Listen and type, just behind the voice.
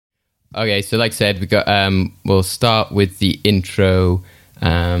Okay, so like I said, we'll start with the intro.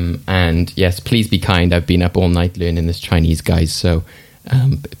 And yes, please be kind. I've been up all night learning this Chinese, guys. So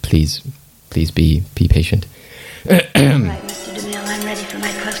please be patient. Right, Mr. DeMille, I'm ready for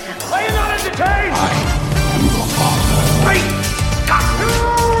my close-up. Are you not entertained? I am your father. Wait! Stop!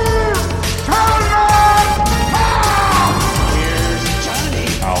 Turn around! Here's Johnny.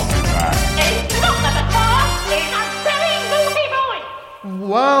 I'll be back. It's not a car, it's a very naughty boy.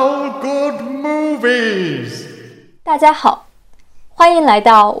 Well, good movies! 大家好，欢迎来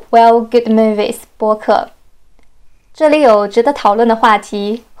到 Well Good Movies 播客。这里有值得讨论的话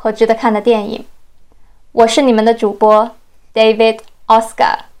题和值得看的电影。我是你们的主播 David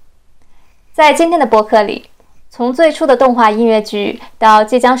Oscar。在今天的播客里，从最初的动画音乐剧到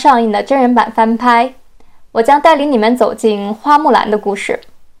即将上映的真人版翻拍，我将带领你们走进花木兰的故事。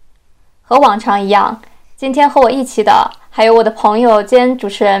和往常一样，今天和我一起的还有我的朋友兼主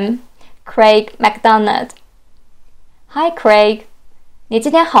持人 Craig McDonald。Hi Craig， 你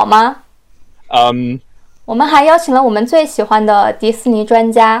今天好吗？我们还邀请了我们最喜欢的迪士尼专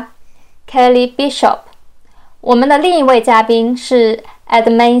家 Kelly Bishop。我们的另一位嘉宾是 Ed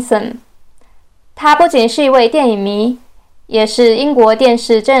Mason， 他不仅是一位电影迷，也是英国电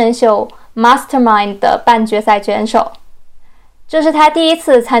视真人秀 Mastermind 的半决赛选手。这是他第一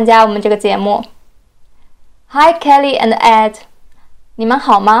次参加我们这个节目。Hi Kelly and Ed， 你们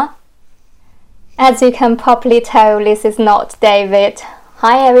好吗？ As you can probably tell, this is not David.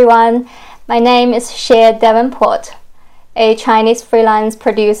 Hi everyone, my name is Cher Davenport, a Chinese freelance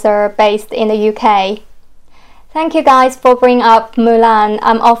producer based in the UK.Thank you guys for bringing up Mulan.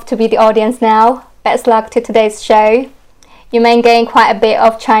 I'm off to be the audience now. Best luck to today's show. You may gain quite a bit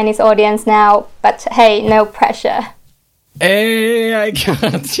of Chinese audience now, but hey, no pressure. Hey, I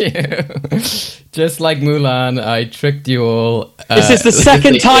got you. Just like Mulan, I tricked you all. This is the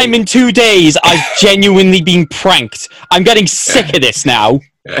second time in 2 days I've genuinely been pranked. I'm getting sick of this now.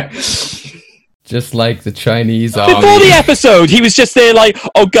 Just like the Chinese army. Before the episode, he was just there like,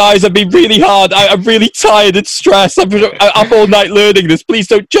 oh guys, I've been really hard. I'm really tired and stressed. I'm up all night learning this. Please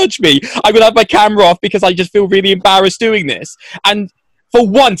don't judge me. I'm going to have my camera off because I just feel really embarrassed doing this. And for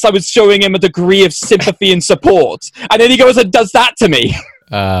once, I was showing him a degree of sympathy and support. And then he goes and does that to me.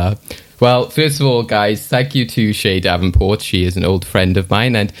 Well, first of all, guys, thank you to Cher Davenport. She is an old friend of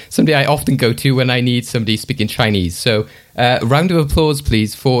mine and somebody I often go to when I need somebody speaking Chinese. So, round of applause,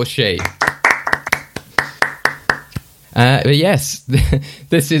 please, for Cher. But yes,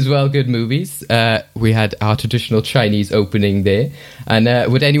 this is Well Good Movies. We had our traditional Chinese opening there.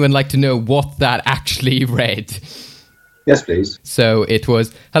 And would anyone like to know what that actually read? Yes, please. So it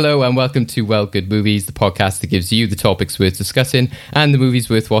was, hello and welcome to Well Good Movies, the podcast that gives you the topics worth discussing and the movies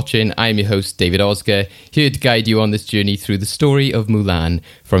worth watching. I'm your host, David Oscar, here to guide you on this journey through the story of Mulan,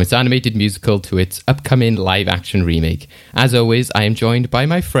 from its animated musical to its upcoming live-action remake. As always, I am joined by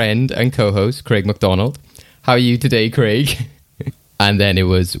my friend and co-host, Craig McDonald. How are you today, Craig? And then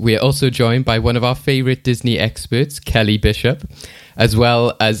we're also joined by one of our favourite Disney experts, Kelly Bishop, as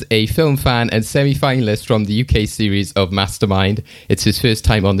well as a film fan and semi-finalist from the UK series of Mastermind. It's his first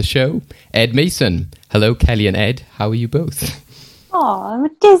time on the show, Ed Mason. Hello, Kelly and Ed. How are you both? Oh, I'm a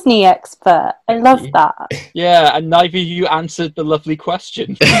Disney expert. I love that. Yeah, and neither of you answered the lovely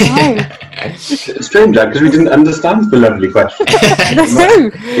question. No. It's strange, because we didn't understand the lovely question. That's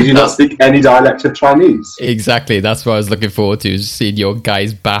true. Did you not speak any dialect of Chinese? Exactly. That's what I was looking forward to, seeing your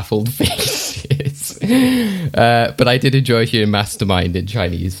guys' baffled faces. But I did enjoy hearing Mastermind in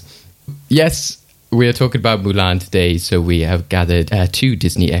Chinese. Yes, we're talking about Mulan today, so we have gathered two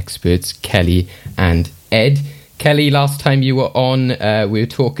Disney experts, Kelly and Ed. Kelly, last time you were on, we were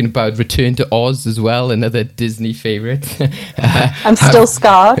talking about Return to Oz as well, another Disney favourite. I'm still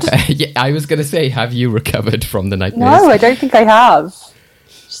scarred. Yeah, I was going to say, have you recovered from the nightmares? No, I don't think I have.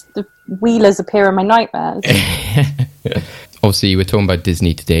 Just the wheelers appear in my nightmares. Obviously, we're talking about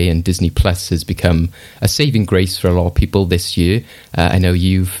Disney today, and Disney Plus has become a saving grace for a lot of people this year. I know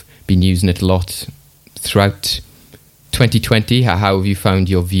you've been using it a lot throughout 2020. How have you found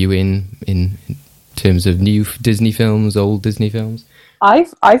your viewing in terms of new Disney films, old Disney films?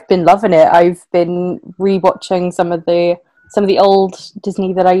 I've been loving it. I've been rewatching some of the old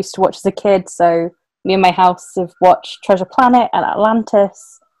Disney that I used to watch as a kid. So me and my house have watched Treasure Planet and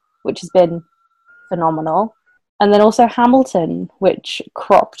Atlantis, which has been phenomenal. And then also Hamilton, which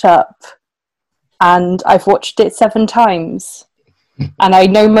cropped up, and I've watched it 7 times, and I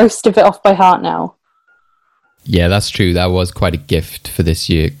know most of it off by heart now. Yeah, that's true. That was quite a gift for this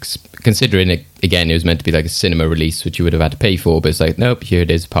year, considering it, again, it was meant to be like a cinema release, which you would have had to pay for, but it's like, nope, here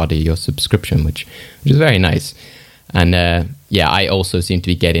it is, part of your subscription, which is very nice. And yeah, I also seem to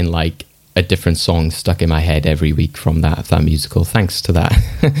be getting like a different song stuck in my head every week from that musical, thanks to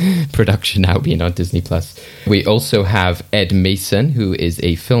that production now being on Disney+. We also have Ed Mason, who is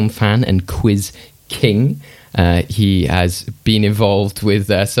a film fan and quiz king. He has been involved with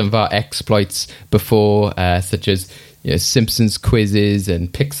some of our exploits before, such as Simpsons quizzes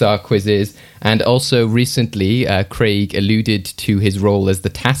and Pixar quizzes, and also recently Craig alluded to his role as the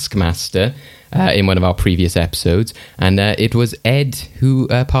Taskmaster in one of our previous episodes, and it was Ed who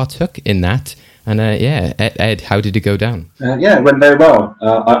partook in that. And Ed, how did it go down? It went very well.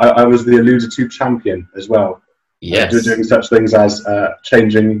 I was the alluded to champion as well. Yes. Doing such things as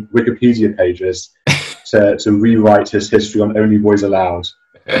changing Wikipedia pages to rewrite his history on Only Boys Allowed.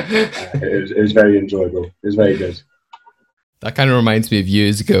 It was very enjoyable. It was very good. That kind of reminds me of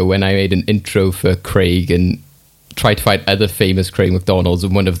years ago when I made an intro for Craig and tried to find other famous Craig McDonalds,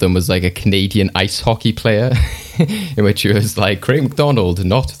 and one of them was like a Canadian ice hockey player, in which it was like Craig McDonald,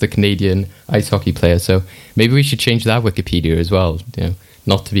 not the Canadian ice hockey player. So maybe we should change that Wikipedia as well,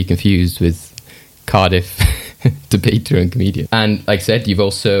 not to be confused with Cardiff debater and comedian. And like I said, you've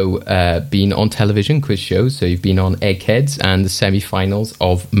also been on television quiz shows. So you've been on Eggheads and the semi-finals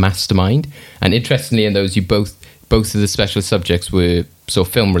of Mastermind. And interestingly, in those, you both of the special subjects were sort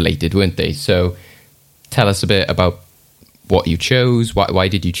of film related, weren't they? So tell us a bit about what you chose. Why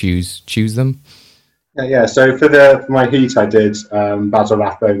did you choose them? Yeah. So for my heat, I did Basil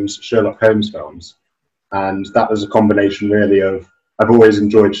Rathbone's Sherlock Holmes films, and that was a combination really of, I've always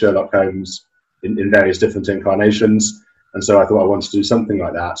enjoyed Sherlock Holmes in various different incarnations, and so I thought I wanted to do something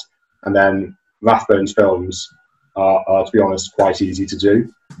like that. And then Rathbone's films are to be honest, quite easy to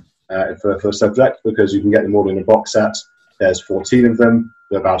do for a subject, because you can get them all in a box set. There's 14 of them.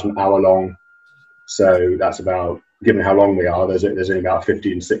 They're about an hour long. So that's about, given how long they are, there's only about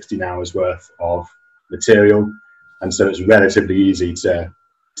 15, 16 hours worth of material. And so it's relatively easy to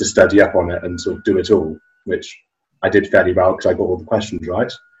study up on it and sort of do it all, which I did fairly well because I got all the questions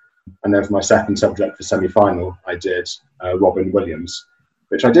right. And then for my second subject for semi-final, I did Robin Williams,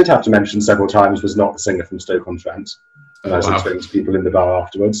 which I did have to mention several times was not the singer from Stoke-on-Trent. And I was explaining to people in the bar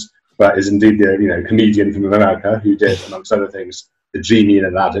afterwards, but is indeed the comedian from America who did, amongst other things, the genie in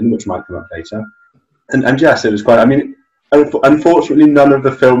Aladdin, which might come up later. And yes, it was quite, unfortunately, none of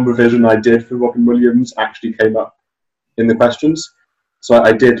the film revision I did for Robin Williams actually came up in the questions. So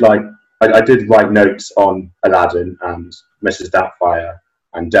I did write notes on Aladdin and Mrs. Doubtfire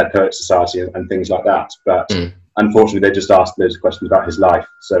and Dead Poets Society and things like that. But unfortunately, they just asked those questions about his life.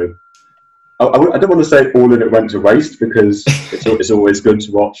 So I don't want to say all of it went to waste, because it's always good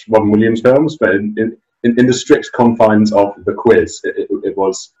to watch Robin Williams films. But in the strict confines of the quiz, it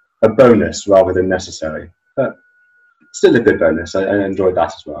was a bonus rather than necessary, but still a good bonus. I enjoyed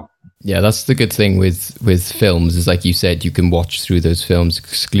that as well. Yeah, that's the good thing with films, is like you said, you can watch through those films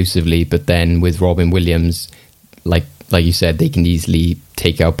exclusively, but then with Robin Williams, like you said, they can easily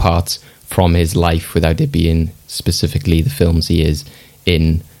take out parts from his life without it being specifically the films he is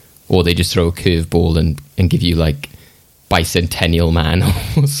in, or they just throw a curveball and give you like Bicentennial Man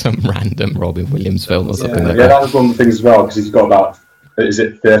or some random Robin Williams film or something like that. Yeah, that was one of the things as well, because he's got about, is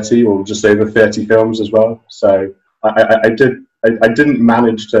it 30 or just over 30 films as well? So I didn't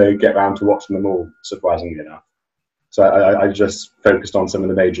manage to get around to watching them all, surprisingly enough. So I just focused on some of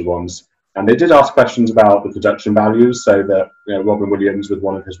the major ones. And they did ask questions about the production values, so that Robin Williams, with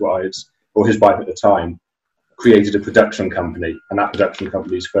one of his wives, or his wife at the time, created a production company, and that production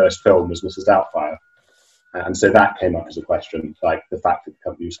company's first film was Mrs. Doubtfire. And so that came up as a question, like the fact that the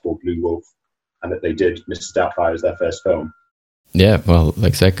company was called Blue Wolf and that they did Mrs. Doubtfire as their first film. Yeah, well,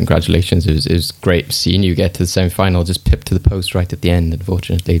 like I said, congratulations. It was great seeing you get to the semi-final, just pipped to the post right at the end,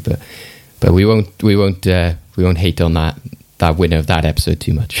 unfortunately. But we won't hate on that winner of that episode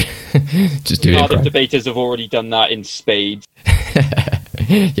too much. Just do it. Cardiff debaters have already done that in spades.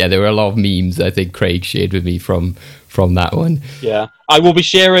 Yeah, there were a lot of memes I think Craig shared with me from that one. Yeah, I will be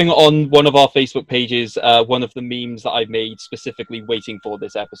sharing on one of our Facebook pages one of the memes that I've made specifically waiting for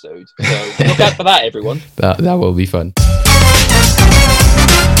this episode. So look out for that, everyone. That will be fun.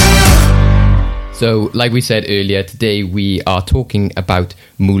 So, like we said earlier, today we are talking about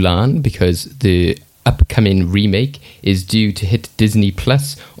Mulan, because the upcoming remake is due to hit Disney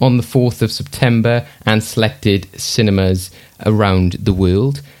Plus on the 4th of September and selected cinemas around the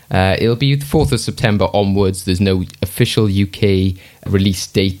world. It'll be the 4th of September onwards. There's no official UK release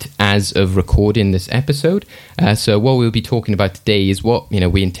date as of recording this episode. So what we'll be talking about today is what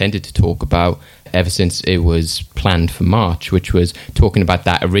we intended to talk about ever since it was planned for March, which was talking about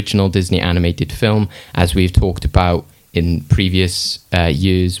that original Disney animated film, as we've talked about in previous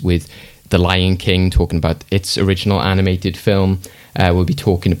years with The Lion King, talking about its original animated film. We'll be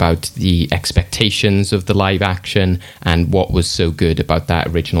talking about the expectations of the live action and what was so good about that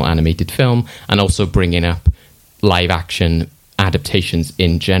original animated film, and also bringing up live action adaptations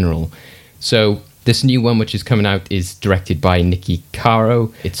in general. So this new one, which is coming out, is directed by Nikki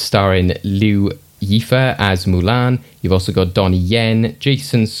Caro. It's starring Liu Yifa as Mulan. You've also got Donnie Yen,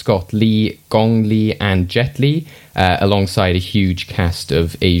 Jason Scott Lee, Gong Li, and Jet Li, alongside a huge cast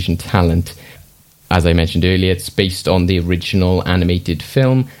of Asian talent. As I mentioned earlier, it's based on the original animated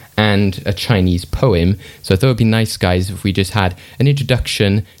film and a Chinese poem. So I thought it'd be nice, guys, if we just had an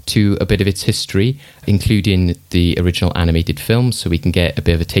introduction to a bit of its history, including the original animated film, so we can get a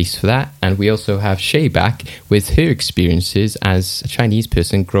bit of a taste for that. And we also have Shay back with her experiences as a Chinese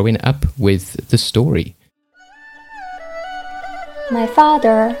person growing up with the story. My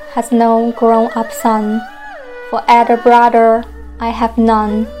father has no grown-up son. For elder brother, I have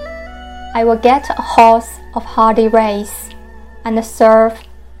none. I will get a horse of hardy race and serve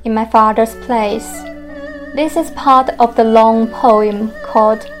in my father's place. This is part of the long poem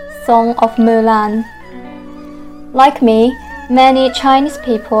called Song of Mulan. Like me, many Chinese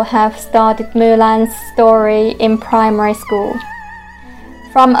people have studied Mulan's story in primary school.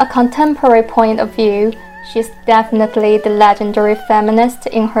 From a contemporary point of view, she's definitely the legendary feminist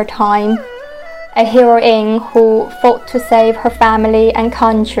in her time, a heroine who fought to save her family and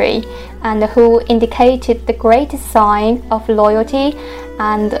country, and who indicated the greatest sign of loyalty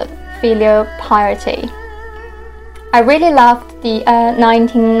and filial piety. I really loved the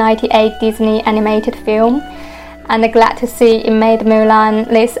 1998 Disney animated film, and I'm glad to see it made Mulan,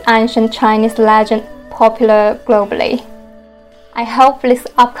 this ancient Chinese legend, popular globally. I hope this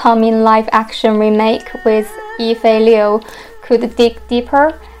upcoming live-action remake with Yifei Liu could dig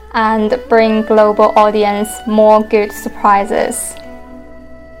deeper and bring global audience more good surprises.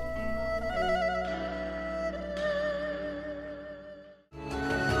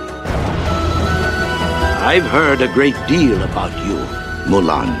 I've heard a great deal about you,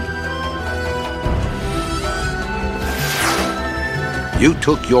 Mulan. You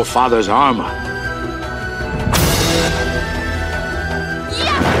took your father's armor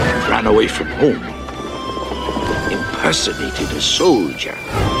and ran away from home, impersonated a soldier.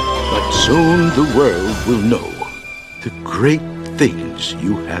 But soon the world will know the great things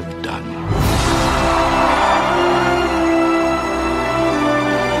you have done.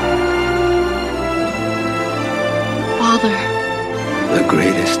 Father. The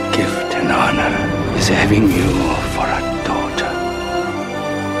greatest gift and honor is having you for a daughter.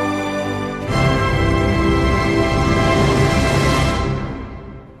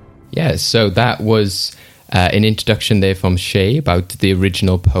 Yeah, so that was an introduction there from Shay about the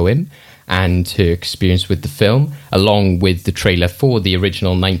original poem and her experience with the film, along with the trailer for the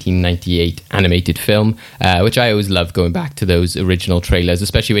original 1998 animated film, which I always love going back to those original trailers,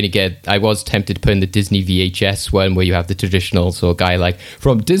 especially when you get, I was tempted to put in the Disney VHS one where you have the traditional sort of guy like,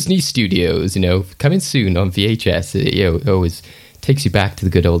 from Disney Studios, you know, coming soon on VHS. It always takes you back to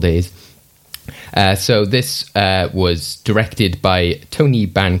the good old days. So this was directed by Tony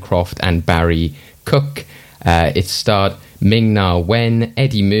Bancroft and Barry Cook. It starred Ming-Na Wen,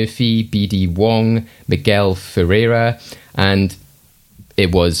 Eddie Murphy, B.D. Wong, Miguel Ferreira, and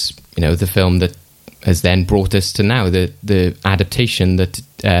it was, you know, the film that has then brought us to now, the adaptation that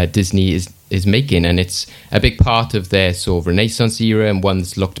Disney is making, and it's a big part of their sort of Renaissance era, and one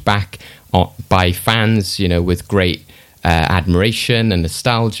that's looked back on by fans, you know, with great admiration and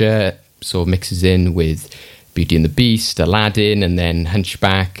nostalgia. Sort of mixes in with Beauty and the Beast, Aladdin, and then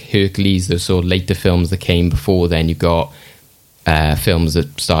Hunchback, Hercules, those sort of later films that came before then. You got films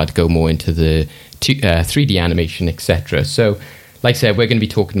that started to go more into the 3D animation, etc. So, like I said, we're going to be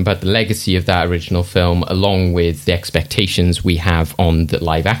talking about the legacy of that original film, along with the expectations we have on the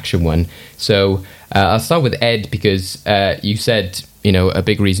live action one. So, I'll start with Ed, because you said, you know, a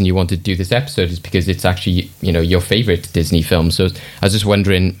big reason you wanted to do this episode is because it's actually, you know, your favorite Disney film. So I was just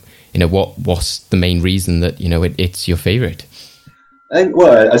wondering, you know, what was the main reason that, you know, it's your favorite? I think,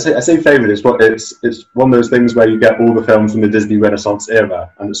 well, I say favourite. It's one of those things where you get all the films from the Disney Renaissance era,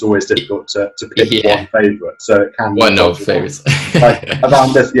 and it's always difficult to pick one favourite. So it can one of favourites. Like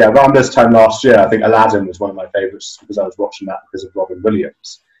around this time last year, I think Aladdin was one of my favourites because I was watching that because of Robin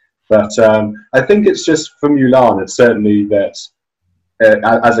Williams. But I think it's just for Mulan. It's certainly that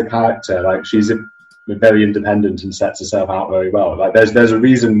as a character, like she's very independent and sets herself out very well. Like there's a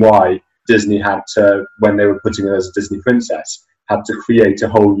reason why Disney had to, when they were putting her as a Disney princess, had to create a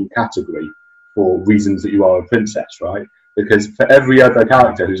whole new category for reasons that you are a princess, right? Because for every other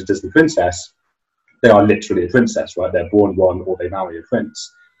character who's a Disney princess, they are literally a princess, right? They're born one or they marry a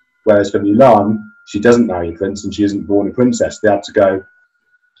prince. Whereas for Mulan, she doesn't marry a prince and she isn't born a princess. They had to go,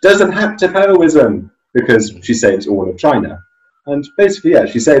 doesn't have to heroism, because she saves all of China. And basically, yeah,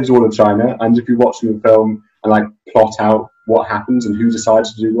 she saves all of China. And if you're watching the film and like plot out what happens and who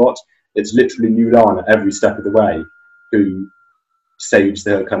decides to do what, it's literally Mulan at every step of the way who saves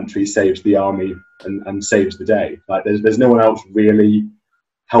her country, saves the army, and saves the day. Like there's no one else really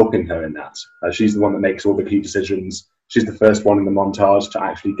helping her in that. She's the one that makes all the key decisions. She's the first one in the montage to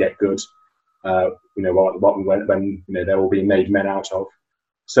actually get good. When they're all being made men out of.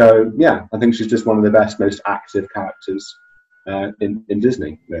 So yeah, I think she's just one of the best, most active characters in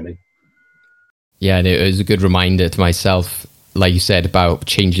Disney, really. Yeah, and it was a good reminder to myself, like you said, about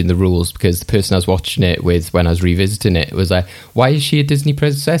changing the rules, because the person I was watching it with when I was revisiting it was like, why is she a Disney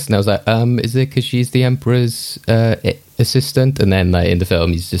princess? And I was like, is it because she's the Emperor's assistant? And then in the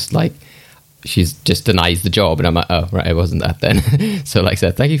film, he's just like, she's just denies the job. And I'm like, oh, right, it wasn't that then. So like I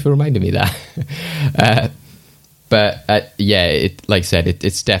said, thank you for reminding me that. But like I said,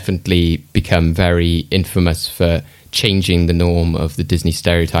 it's definitely become very infamous for changing the norm of the Disney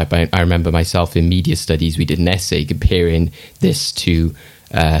stereotype. I remember myself in media studies, we did an essay comparing this to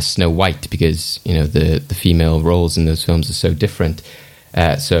Snow White, because the female roles in those films are so different.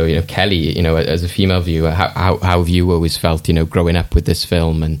 So Kelly, as a female viewer, how have you always felt growing up with this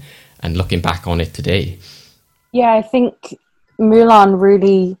film and looking back on it today? Yeah, I think Mulan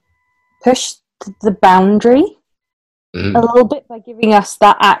really pushed the boundary a little bit by giving us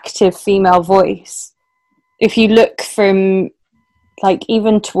that active female voice. If you look from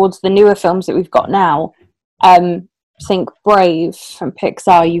even towards the newer films that we've got now, think Brave from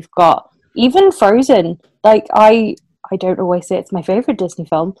Pixar, you've got even Frozen. I don't always say it's my favourite Disney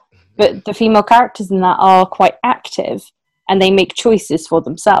film, but the female characters in that are quite active and they make choices for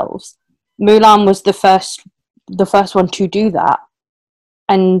themselves. Mulan was the first one to do that,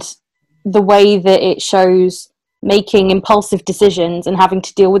 and the way that it shows making impulsive decisions and having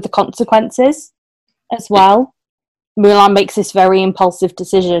to deal with the consequences as well. Mulan makes this very impulsive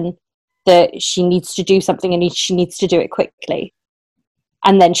decision that she needs to do something and she needs to do it quickly,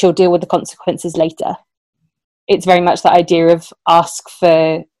 and then she'll deal with the consequences later. It's very much the idea of ask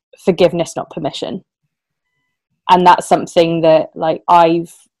for forgiveness, not permission. And that's something that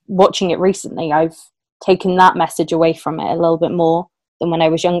watching it recently, I've taken that message away from it a little bit more than when I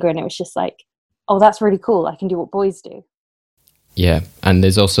was younger, and it was just like, oh, that's really cool, I can do what boys do. Yeah, and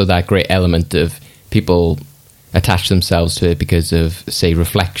there's also that great element of people attach themselves to it because of, say,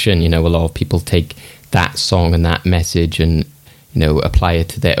 reflection. A lot of people take that song and that message and apply it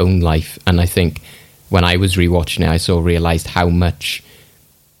to their own life. And I think when I was rewatching it, I realized how much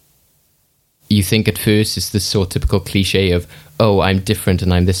you think at first it's this sort of typical cliche of, oh, I'm different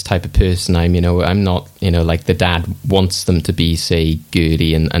and I'm this type of person. I'm not, like the dad wants them to be, say,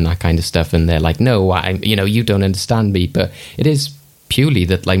 girly and that kind of stuff. And they're like, no, you don't understand me. But it is purely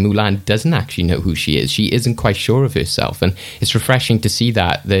that Mulan doesn't actually know who she is. She isn't quite sure of herself. And it's refreshing to see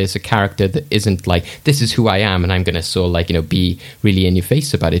that there's a character that isn't like, this is who I am and I'm going to be really in your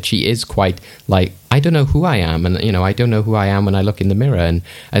face about it. She is quite I don't know who I am. And, I don't know who I am when I look in the mirror. And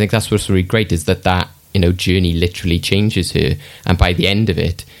I think that's what's really great, is that journey literally changes her. And by the end of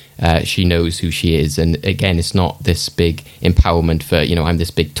it, she knows who she is. And again, it's not this big empowerment for, I'm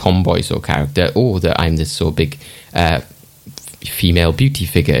this big tomboy sort of character, or that I'm this sort of big female beauty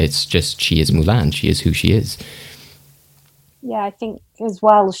figure. It's just, she is Mulan. She is who she is. Yeah, I think as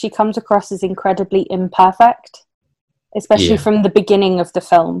well, she comes across as incredibly imperfect, especially from the beginning of the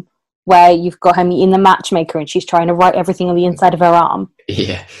film, where you've got her meeting the matchmaker and she's trying to write everything on the inside of her arm.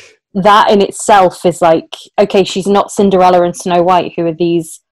 Yeah. That in itself is okay, she's not Cinderella and Snow White, who are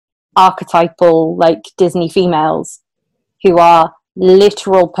these archetypal Disney females who are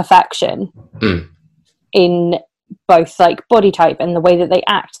literal perfection in both body type and the way that they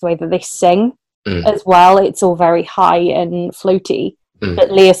act, the way that they sing as well. It's all very high and floaty.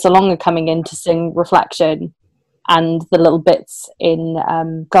 But Lea Salonga coming in to sing Reflection and the little bits in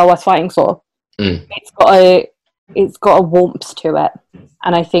Girl Worth Fighting For, it's got a warmth to it.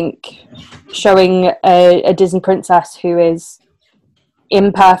 And I think showing a Disney princess who is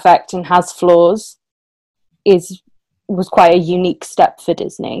imperfect and has flaws was quite a unique step for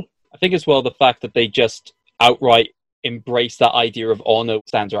Disney. I think as well the fact that they just outright embrace that idea of honor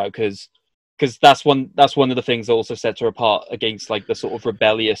stands her out, because that's one of the things that also sets her apart against the sort of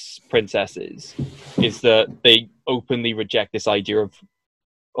rebellious princesses, is that they openly reject this idea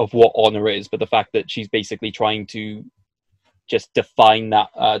of what honor is, but the fact that she's basically trying to just define that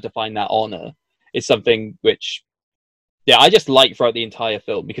honor is something which I just like throughout the entire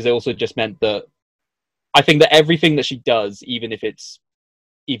film, because it also just meant that I think that everything that she does, even if it's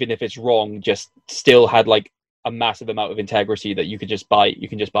even if it's wrong, just still had like a massive amount of integrity that you can just buy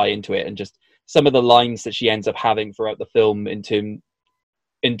into it. And just some of the lines that she ends up having throughout the film in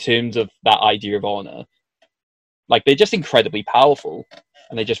terms of that idea of honor, like, they're just incredibly powerful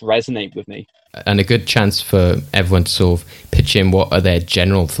and they just resonate with me. And a good chance for everyone to sort of pitch in what are their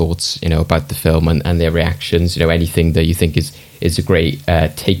general thoughts, about the film and their reactions, anything that you think is a great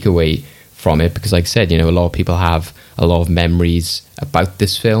takeaway from it. Because like I said, a lot of people have a lot of memories about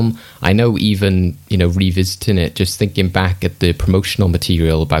this film. I know even, revisiting it, just thinking back at the promotional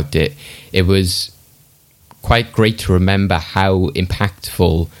material about it, it was quite great to remember how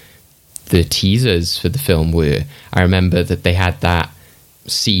impactful the teasers for the film were. I remember that they had that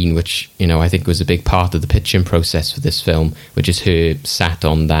scene, which, I think was a big part of the pitching process for this film, which is her sat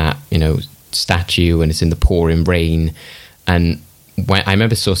on that, statue, and it's in the pouring rain. And when I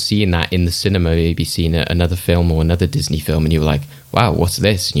remember seeing that in the cinema, maybe seeing another film or another Disney film, and you were like, wow, what's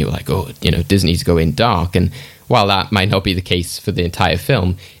this? And you were like, oh, Disney's going dark. And while that might not be the case for the entire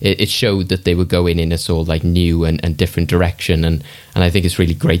film, it showed that they were going in a sort of like new and different direction. And I think it's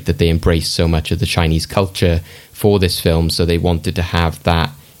really great that they embraced so much of the Chinese culture for this film. So they wanted to have that,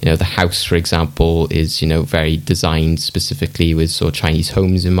 the house, for example, is, very designed specifically with sort of Chinese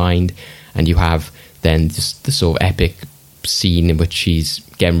homes in mind. And you have then just the sort of epic scene in which she's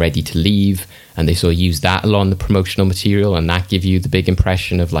getting ready to leave, and they sort of use that along the promotional material, and that give you the big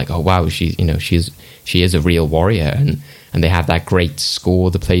impression of like, oh wow, she is a real warrior. And they have that great score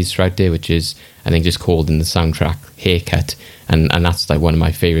that plays throughout there, which is, I think, just called in the soundtrack Haircut, and that's like one of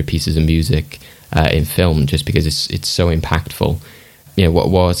my favorite pieces of music in film, just because it's so impactful.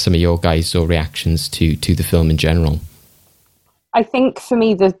 What are some of your guys' sort of reactions to the film in general? I think for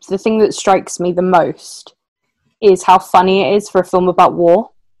me, the thing that strikes me the most is how funny it is for a film about war.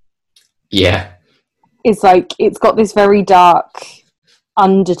 Yeah. It's like, it's got this very dark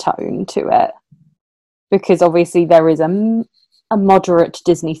undertone to it, because obviously there is a moderate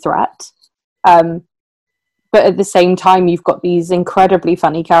Disney threat. But at the same time, you've got these incredibly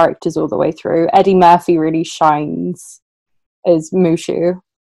funny characters all the way through. Eddie Murphy really shines as Mushu.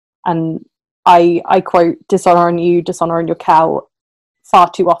 And I quote, "Dishonor on you, dishonor on your cow,"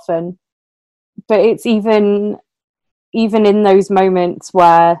 far too often. But it's even in those moments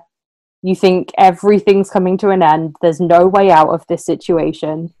where you think everything's coming to an end, there's no way out of this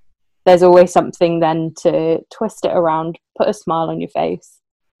situation, there's always something then to twist it around, put a smile on your face.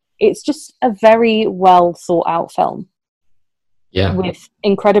 It's just a very well thought out film. Yeah. With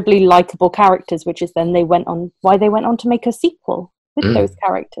incredibly likable characters, which is then why they went on to make a sequel with those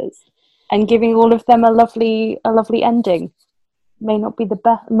characters, and giving all of them a lovely ending. May not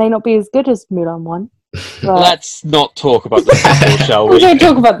be as good as Mulan 1. Let's not talk about the sequel, shall we? We don't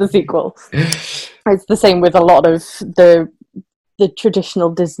talk about the sequel. It's the same with a lot of the traditional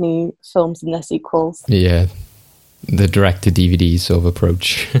Disney films and their sequels. Yeah, the direct-to-DVD sort of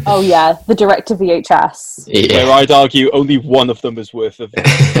approach. Oh yeah, the direct-to-VHS. Yeah. Where I'd argue only one of them is worth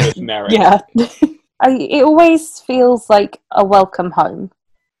merit. Yeah. It always feels like a welcome home,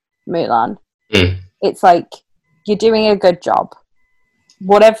 Mulan. It's like, you're doing a good job.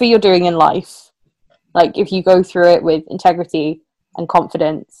 Whatever you're doing in life, like if you go through it with integrity and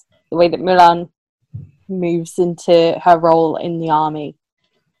confidence, the way that Mulan moves into her role in the army,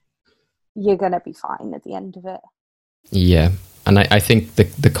 you're gonna be fine at the end of it. Yeah, and I think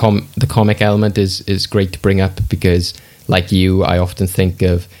the comic element is great to bring up, because like you, I often think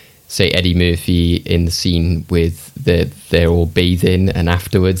of, say, Eddie Murphy in the scene with they're all bathing, and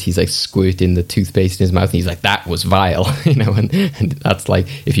afterwards he's like squirting the toothpaste in his mouth, and he's like, that was vile, and that's like,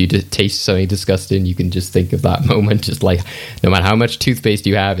 if you taste something disgusting, you can just think of that moment, just like, no matter how much toothpaste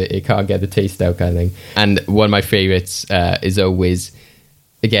you have, it can't get the taste out, kind of thing. And one of my favorites is always,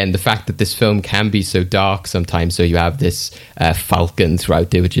 again, the fact that this film can be so dark sometimes. So you have this falcon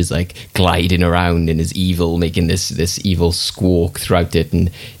throughout it, which is like gliding around and is evil, making this evil squawk throughout it,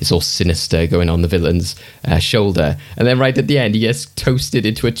 and it's all sinister going on the villain's shoulder. And then right at the end, he gets toasted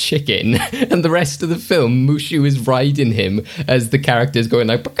into a chicken, and the rest of the film, Mushu is riding him as the character's going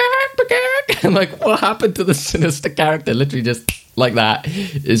like, I'm like, what happened to the sinister character? Literally just like that.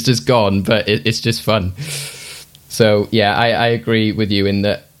 It's just gone, but it's just fun. So, yeah, I agree with you in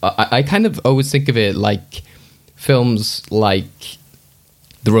that I kind of always think of it like films like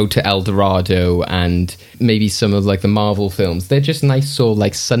The Road to El Dorado and maybe some of like the Marvel films. They're just nice sort of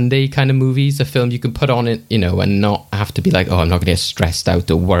like Sunday kind of movies, a film you can put on it, and not have to be like, oh, I'm not going to get stressed out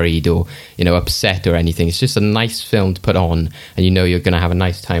or worried or, upset or anything. It's just a nice film to put on, and you're going to have a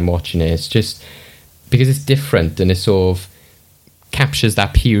nice time watching it. It's just because it's different, and it's sort of captures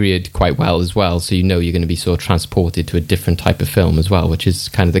that period quite well as well, so you know you're going to be sort of transported to a different type of film as well, which is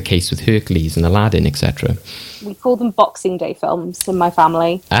kind of the case with Hercules and Aladdin, etc. We call them Boxing Day films in my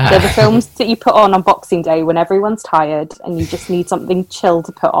family. They're the films that you put on Boxing Day when everyone's tired and you just need something chill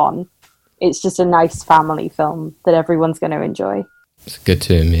to put on. It's just a nice family film that everyone's going to enjoy. It's a good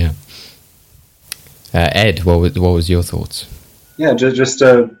term, yeah. Ed, what was your thoughts? Yeah, just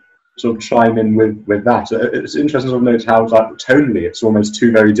to sort of chime in with that. It's interesting to note how, like, tonally, it's almost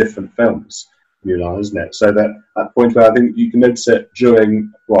two very different films, Mulan, isn't it? So that at point where I think you can notice it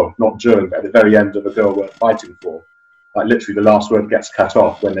during, well, not during, but at the very end of A Girl Worth Fighting For, like literally the last word gets cut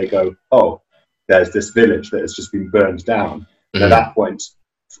off when they go, oh, there's this village that has just been burned down. And at that point,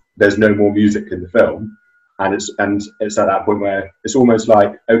 there's no more music in the film. And it's at that point where it's almost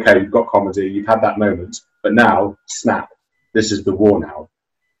like, okay, you've got comedy, you've had that moment, but now, snap, this is the war now.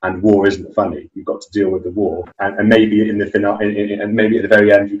 And war isn't funny. You've got to deal with the war, and maybe in the finale, and maybe at the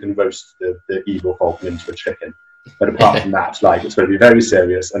very end, you can roast the evil Falcon into a chicken. But apart from that, like, it's going to be very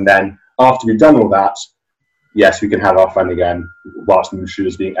serious. And then after we've done all that, yes, we can have our fun again, whilst Mushu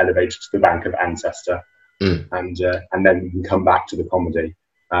is being elevated to the rank of ancestor, and then we can come back to the comedy.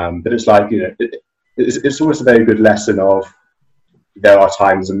 But it's like, you know, it's always a very good lesson of there are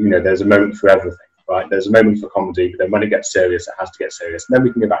times, and, you know, there's a moment for everything. Right, there's a moment for comedy, but then when it gets serious, it has to get serious, and then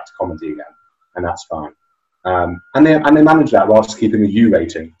we can go back to comedy again, and that's fine. And they manage that whilst keeping a U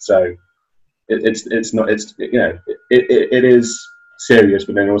rating, so it is serious,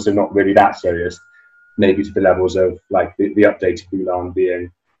 but then also not really that serious. Maybe to the levels of like the updated Mulan being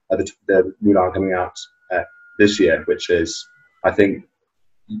the Mulan coming out this year, which is, I think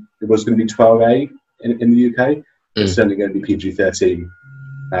it was going to be 12A in the UK. It's certainly going to be PG-13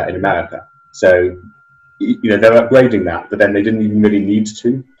 in America. So, you know, they're upgrading that, but then they didn't even really need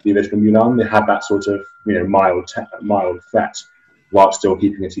to. The original Mulan, they had that sort of, you know, mild threat while still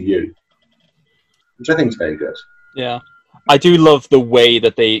keeping it a U, which I think is very good. Yeah, I do love the way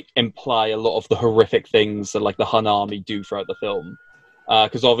that they imply a lot of the horrific things that, like, the Han army do throughout the film.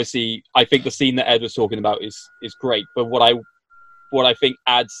 Because obviously, I think the scene that Ed was talking about is great, but what I think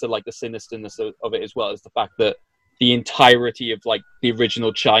adds to, like, the sinisterness of it as well is the fact that the entirety of, like, the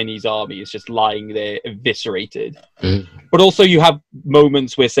original Chinese army is just lying there eviscerated. But also you have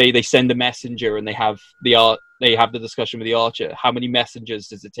moments where, say, they send a messenger and they have the discussion with the archer. How many messengers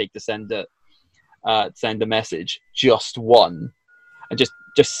does it take to send a message? Just one. And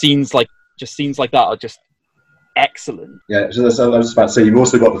just scenes like that are just excellent. Yeah, so I was just about to say, you've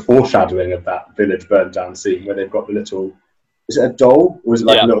also got the foreshadowing of that village burnt down scene where they've got the little, is it a doll or is it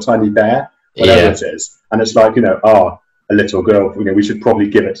like a little tiny bear? Whatever it is, and it's like, you know, a little girl. You know, we should probably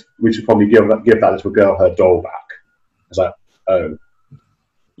give that little girl her doll back. It's like, oh,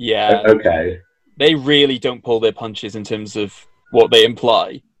 yeah, okay. They really don't pull their punches in terms of what they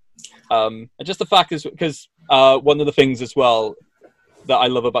imply, and just the fact is because one of the things as well that I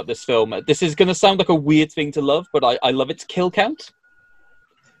love about this film. This is going to sound like a weird thing to love, but I love its kill count.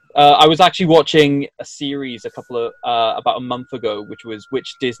 I was actually watching a series about a month ago, which was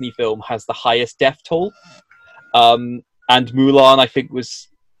which Disney film has the highest death toll. And Mulan, I think, was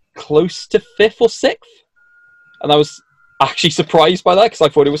close to 5th or 6th. And I was actually surprised by that because I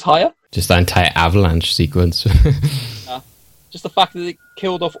thought it was higher. Just the entire avalanche sequence. Just the fact that it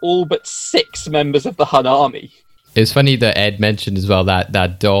killed off all but 6 members of the Han army. It was funny that Ed mentioned as well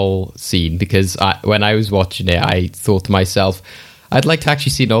that doll scene, because when I was watching it, I thought to myself, I'd like to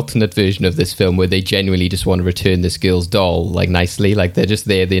actually see an alternate version of this film where they genuinely just want to return this girl's doll, like, nicely. Like, they're just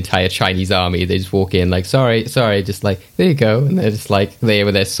there, the entire Chinese army. They just walk in, like, sorry, just like, there you go. And they're just, like, there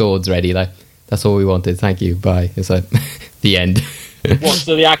with their swords ready, like, that's all we wanted, thank you, bye. It's like, the end. What,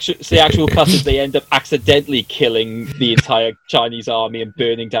 so the actual cut is they end up accidentally killing the entire Chinese army and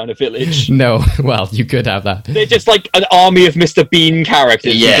burning down a village? No, well, you could have that. They're just like an army of Mr. Bean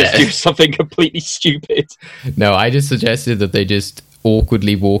characters who just do something completely stupid. No, I just suggested that they just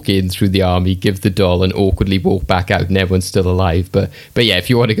awkwardly walk in through the army, give the doll, and awkwardly walk back out, and everyone's still alive. But yeah, if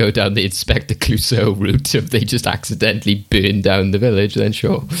you want to go down the Inspector Clouseau route of they just accidentally burn down the village, then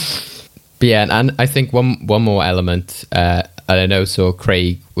sure. But yeah, and I think one more element, and I know so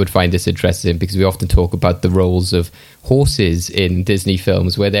Craig would find this interesting because we often talk about the roles of horses in Disney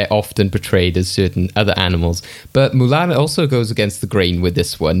films where they're often portrayed as certain other animals. But Mulan also goes against the grain with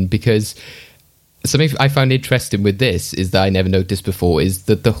this one, because something I found interesting with this is that I never noticed before is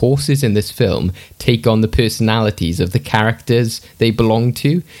that the horses in this film take on the personalities of the characters they belong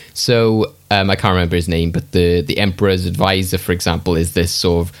to. So I can't remember his name, but the Emperor's advisor, for example, is this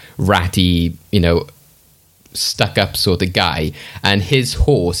sort of ratty, you know, stuck-up sort of guy, and his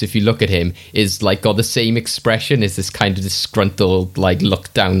horse, if you look at him, is like got the same expression as this kind of disgruntled, like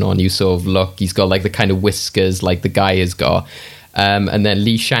look down on you sort of look. He's got like the kind of whiskers like the guy has got. And then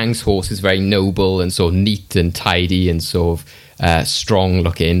Li Shang's horse is very noble and sort of neat and tidy and sort of strong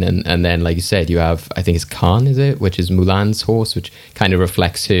looking. And then, like you said, you have, I think it's Khan, is it? Which is Mulan's horse, which kind of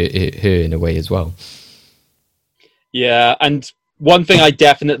reflects her in a way as well. Yeah, and one thing I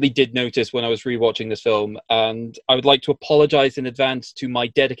definitely did notice when I was rewatching this film, and I would like to apologize in advance to my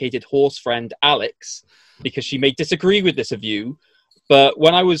dedicated horse friend, Alex, because she may disagree with this view, but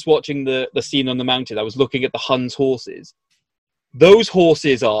when I was watching the scene on the mountain, I was looking at the Huns' horses. Those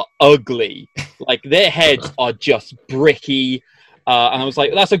horses are ugly. Like, their heads are just bricky. And I was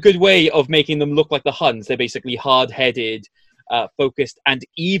like, that's a good way of making them look like the Huns. They're basically hard-headed, focused, and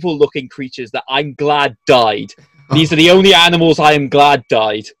evil-looking creatures that I'm glad died. These are the only animals I am glad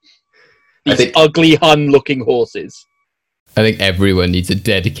died. These ugly Hun-looking horses. I think everyone needs a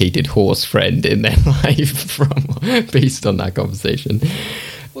dedicated horse friend in their life based on that conversation.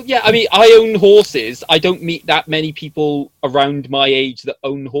 Well, yeah, I mean, I own horses. I don't meet that many people around my age that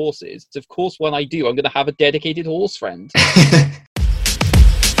own horses. Of course, when I do, I'm going to have a dedicated horse friend.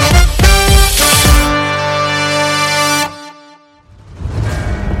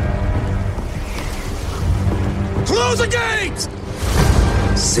 Close the gates!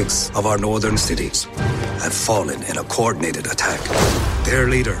 6 of our northern cities have fallen in a coordinated attack. Their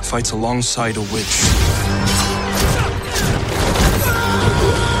leader fights alongside a witch.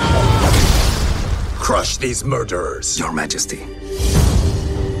 Crush these murderers, Your Majesty.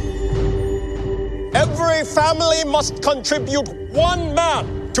 Every family must contribute 1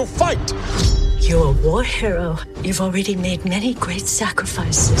 man to fight. You're a war hero. You've already made many great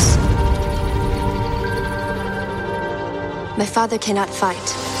sacrifices. My father cannot fight,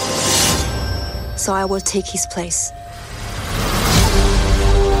 so I will take his place.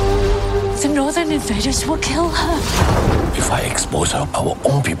 The northern invaders will kill her. If I expose her, our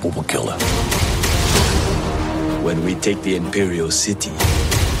own people will kill her. When we take the Imperial City,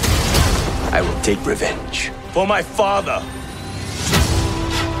 I will take revenge. For my father!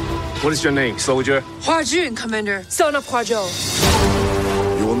 What is your name, soldier? Hua Jun, Commander. Son of Hua Zhou.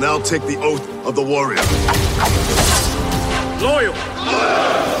 You will now take the oath of the warrior. Loyal!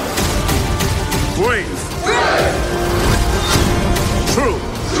 Brave! True!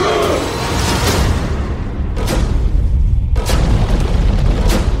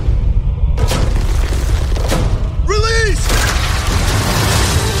 Release!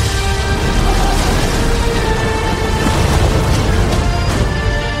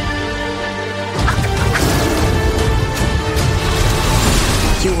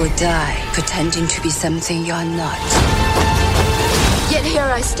 You will die pretending to be something you're not. Yet here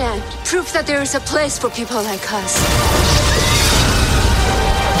I stand, proof that there is a place for people like us.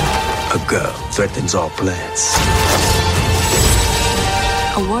 A girl threatens our plans.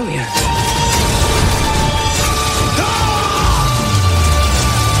 A warrior.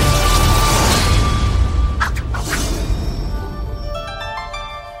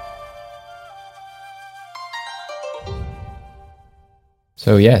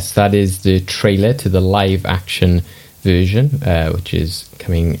 So yes, that is the trailer to the live action version, which is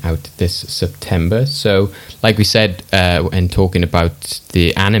coming out this September. So like we said, when talking about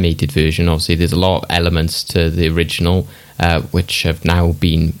the animated version, obviously there's a lot of elements to the original which have now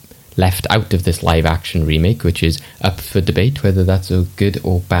been left out of this live action remake, which is up for debate whether that's a good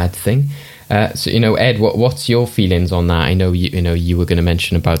or bad thing. So, Ed, what's your feelings on that? I know you were going to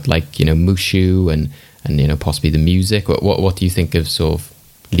mention about Mushu and possibly the music. What do you think of sort of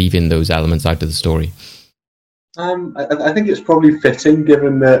leaving those elements out of the story? I think it's probably fitting,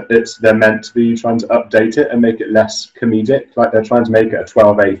 given that they're meant to be trying to update it and make it less comedic. Like, they're trying to make it a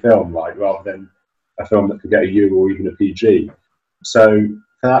 12A film, rather than a film that could get a U or even a PG. So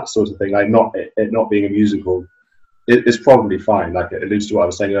for that sort of thing, it not being a musical, it's probably fine. Like, it alludes to what I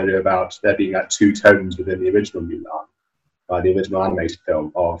was saying earlier about there being like 2 tones within the original Mulan, the original animated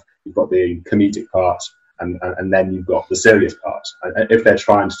film. Of you've got the comedic part, and then you've got the serious part. And if they're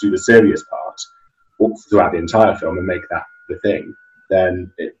trying to do the serious part throughout the entire film and make that the thing,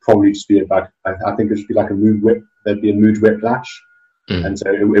 then it probably just be about, I think it should be like there'd be a mood whiplash. And so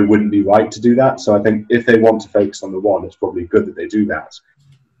it wouldn't be right to do that. So I think if they want to focus on the one, it's probably good that they do that.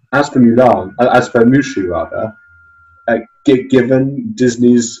 As for Mushu rather, given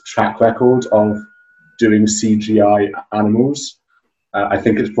Disney's track record of doing CGI animals, I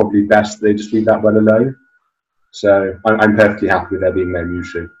think it's probably best they just leave that well alone. So I'm perfectly happy with there being no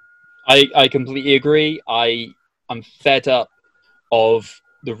Mushu. I completely agree. I'm fed up of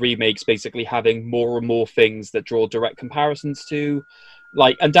the remakes basically having more and more things that draw direct comparisons to.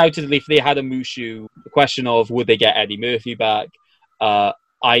 Like, undoubtedly, if they had a Mushu, the question of would they get Eddie Murphy back, I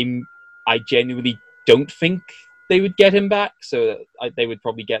genuinely don't think they would get him back. So they would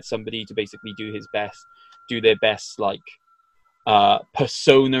probably get somebody to basically do their best, like,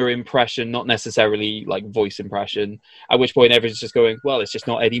 persona impression, not necessarily like voice impression. At which point everyone's just going, well, it's just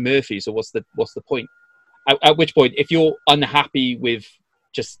not Eddie Murphy, so what's the point? At which point, if you're unhappy with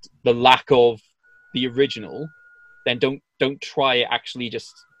just the lack of the original, then don't try actually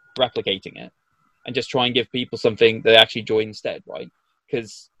just replicating it, and just try and give people something they actually enjoy instead, right?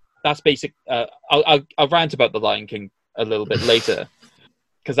 Because that's basic. I'll rant about The Lion King a little bit later,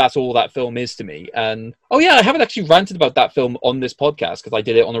 because that's all that film is to me. And I haven't actually ranted about that film on this podcast because I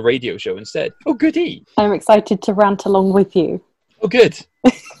did it on a radio show instead. Oh, goody! I'm excited to rant along with you. Oh, good.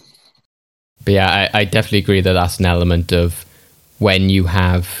 But yeah, I definitely agree that that's an element of when you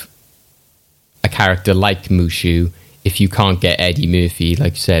have a character like Mushu. If you can't get Eddie Murphy,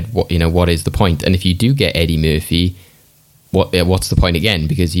 like you said, what is the point? And if you do get Eddie Murphy, what's the point again?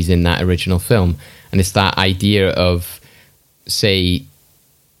 Because he's in that original film, and it's that idea of, say,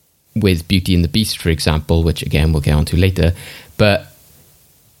 with Beauty and the Beast, for example, which again we'll get onto later, but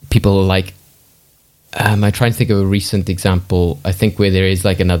people are like, I'm trying to think of a recent example, I think, where there is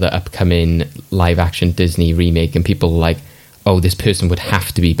like another upcoming live action Disney remake, and people are like, oh, this person would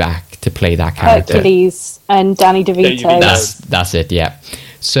have to be back to play that character. Hercules and Danny DeVito. That's it, yeah.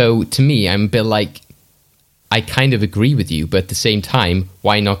 So to me, I'm a bit like, I kind of agree with you, but at the same time,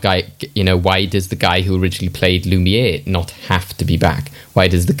 why does the guy who originally played Lumiere not have to be back? Why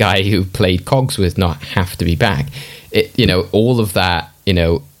does the guy who played Cogsworth not have to be back? All of that,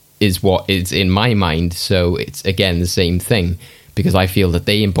 is what is in my mind. So it's, again, the same thing, because I feel that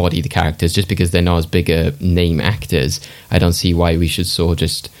they embody the characters. Just because they're not as big a name actors, I don't see why we should sort of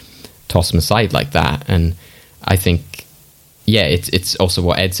just toss them aside like that. And I think, yeah, it's also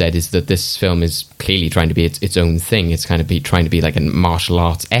what Ed said, is that this film is clearly trying to be its own thing. It's kind of trying to be like a martial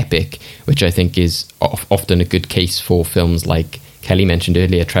arts epic, which I think is often a good case for films like Kelly mentioned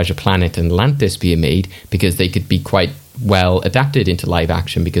earlier, Treasure Planet and Atlantis being made, because they could be quite well adapted into live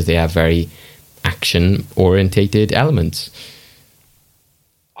action because they have very action-orientated elements.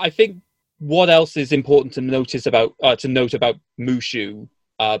 I think what else is important to note about Mushu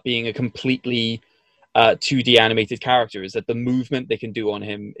being a completely 2D animated character is that the movement they can do on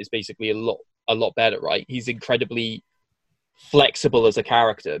him is basically a lot better, right? He's incredibly flexible as a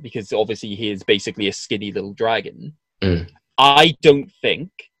character because obviously he is basically a skinny little dragon. I don't think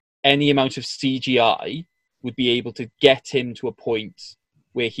any amount of CGI would be able to get him to a point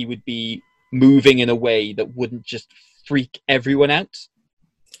where he would be moving in a way that wouldn't just freak everyone out.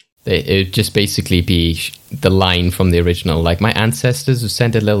 It would just basically be the line from the original, like, my ancestors have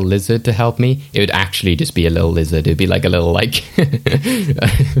sent a little lizard to help me. It would actually just be a little lizard. It'd be like a little,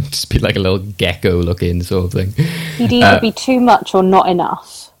 just be like a little gecko looking sort of thing. He'd either be too much or not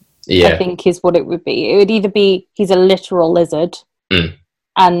enough, I think is what it would be. It would either be he's a literal lizard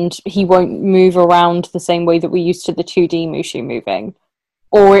and he won't move around the same way that we used to the 2D Mushu moving,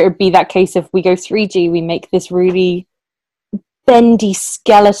 or it would be that case of we go 3D, we make this really bendy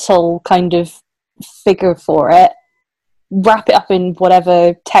skeletal kind of figure for it, wrap it up in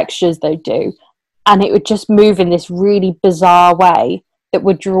whatever textures they do, and it would just move in this really bizarre way that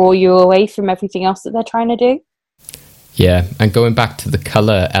would draw you away from everything else that they're trying to do. Yeah, and going back to the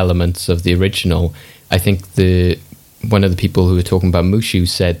colour elements of the original, I think one of the people who were talking about Mushu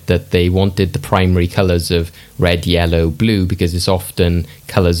said that they wanted the primary colours of red, yellow, blue, because it's often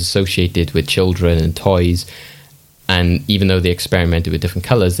colours associated with children and toys. And even though they experimented with different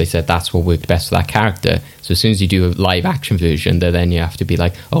colours, they said that's what worked best for that character. So as soon as you do a live action version, then you have to be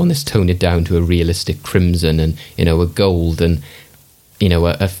like, oh, let's tone it down to a realistic crimson and, a gold and,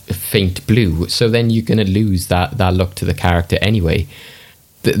 a faint blue. So then you're going to lose that look to the character anyway.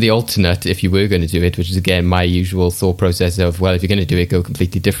 The alternate, if you were going to do it, which is again my usual thought process of, well, if you're going to do it, go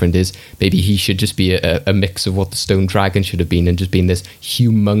completely different, is maybe he should just be a mix of what the Stone Dragon should have been, and just been this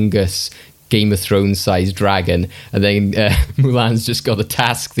humongous Game of Thrones sized dragon, and then Mulan's just got the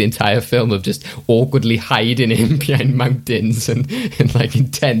task the entire film of just awkwardly hiding him behind mountains and like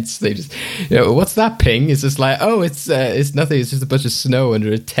in tents. They just, what's that ping? It's just like, oh, it's nothing. It's just a bunch of snow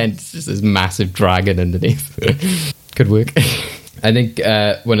under a tent. It's just this massive dragon underneath. Could work. I think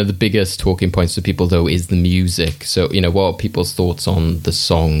one of the biggest talking points for people, though, is the music. So, what are people's thoughts on the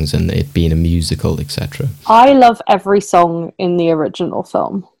songs and it being a musical, etc.? I love every song in the original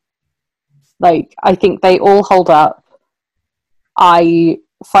film. Like, I think they all hold up. I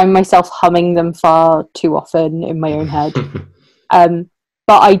find myself humming them far too often in my own head. But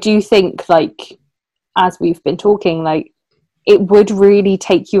But I do think, like, as we've been talking, like, it would really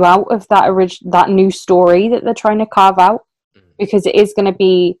take you out of that new story that they're trying to carve out, because it is going to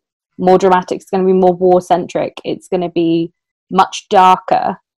be more dramatic, it's going to be more war-centric, it's going to be much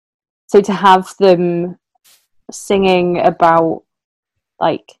darker. So to have them singing about,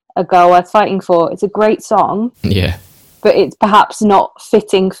 like, a girl worth fighting for, it's a great song. Yeah. But it's perhaps not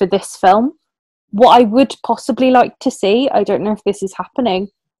fitting for this film. What I would possibly like to see, I don't know if this is happening,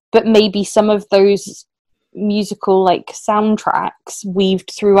 but maybe some of those musical, like, soundtracks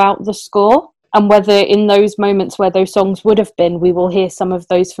weaved throughout the score, and whether in those moments where those songs would have been, we will hear some of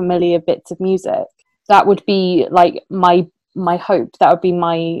those familiar bits of music. That would be, like, my hope. That would be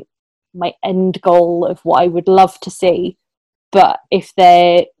my end goal of what I would love to see. But if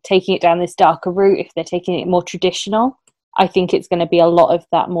they're taking it down this darker route, if they're taking it more traditional, I think it's going to be a lot of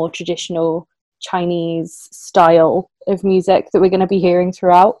that more traditional Chinese style of music that we're going to be hearing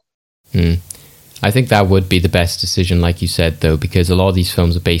throughout. I think that would be the best decision, like you said, though, because a lot of these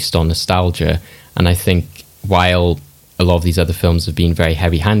films are based on nostalgia. And I think while a lot of these other films have been very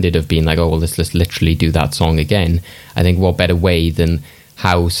heavy-handed of being like, oh, well, let's literally do that song again, I think what better way than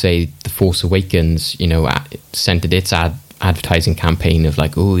how, say, The Force Awakens, you know, centered its advertising campaign of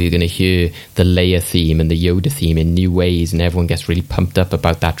like, oh, you're going to hear the Leia theme and the Yoda theme in new ways, and everyone gets really pumped up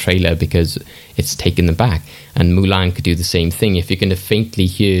about that trailer because it's taken them back. And Mulan could do the same thing. If you're going to faintly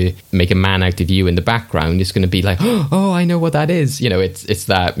hear Make a Man Out of You in the background, it's going to be like, oh, I know what that is. You know, it's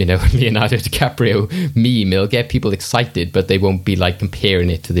that, you know, Leonardo DiCaprio meme. It'll get people excited, but they won't be like comparing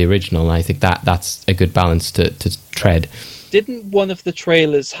it to the original. And I think that's a good balance to tread. Didn't one of the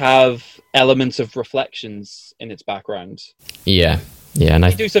trailers have elements of reflections in its background? Yeah, and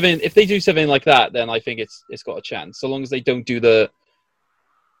if they do something like that, then I think it's got a chance. So long as they don't do the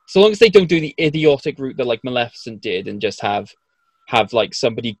idiotic route that like Maleficent did, and just have like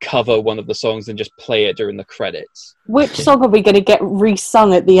somebody cover one of the songs and just play it during the credits. Which song are we going to get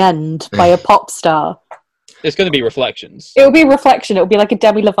re-sung at the end by a pop star? It's going to be Reflections. It'll be Reflection. It'll be like a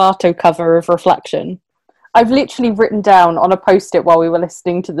Demi Lovato cover of Reflection. I've literally written down on a post-it while we were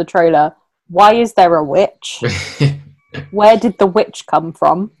listening to the trailer, why is there a witch? Where did the witch come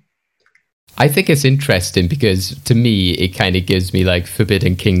from? I think it's interesting because to me, it kind of gives me like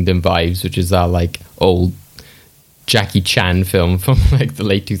Forbidden Kingdom vibes, which is our like old Jackie Chan film from like the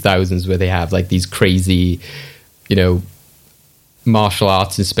late 2000s where they have like these crazy, you know, martial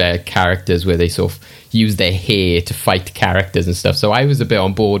arts inspired characters where they sort of use their hair to fight characters and stuff. So I was a bit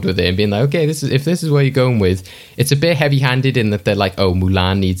on board with it and being like, okay, if this is where you're going with, it's a bit heavy handed in that they're like, oh,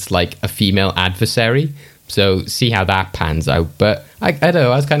 Mulan needs like a female adversary. So see how that pans out. But I don't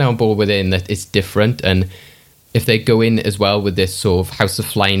know, I was kind of on board with it in that it's different. And if they go in as well with this sort of House of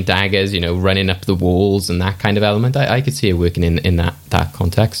Flying Daggers, you know, running up the walls and that kind of element, I could see it working in that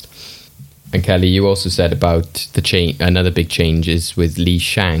context. And Kelly, you also said about the change. Another big change is with Li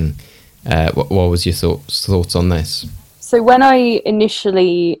Shang. What was your thoughts on this? So when I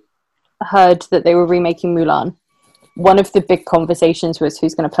initially heard that they were remaking Mulan, one of the big conversations was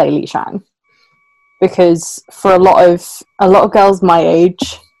who's going to play Li Shang, because for a lot of girls my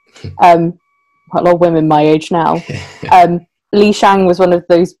age, a lot of women my age now, Li Shang was one of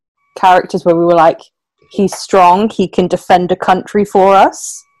those characters where we were like, he's strong, he can defend a country for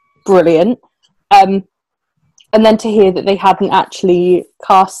us. Brilliant. And then to hear that they hadn't actually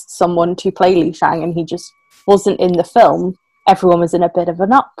cast someone to play Li Shang and he just wasn't in the film, everyone was in a bit of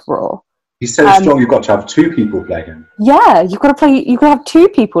an uproar. He's so strong, you've got to have two people play him. Yeah, you could have two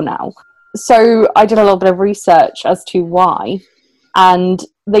people now. So I did a little bit of research as to why, and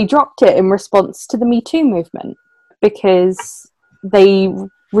they dropped it in response to the Me Too movement because they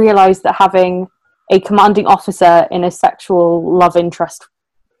realised that having a commanding officer in a sexual love interest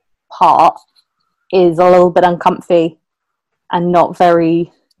part is a little bit uncomfy and not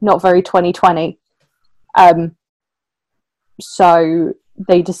very 2020. So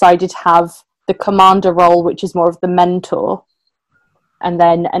they decided to have the commander role, which is more of the mentor, and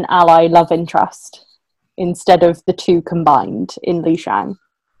then an ally love interest instead of the two combined in Li Shang,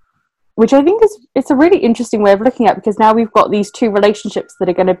 which I think it's a really interesting way of looking at, because now we've got these two relationships that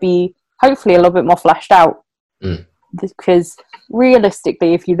are going to be hopefully a little bit more fleshed out. Because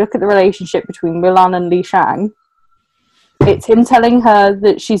realistically, if you look at the relationship between Mulan and Li Shang, it's him telling her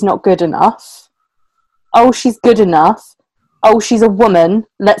that she's not good enough. Oh, she's good enough. Oh, she's a woman.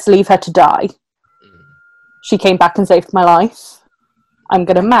 Let's leave her to die. She came back and saved my life. I'm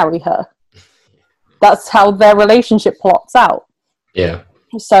going to marry her. That's how their relationship plots out. Yeah.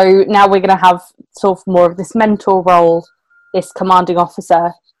 So now we're going to have sort of more of this mentor role, this commanding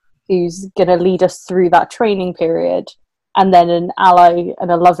officer who's going to lead us through that training period. and then an ally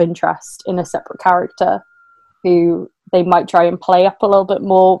and a love interest in a separate character who they might try and play up a little bit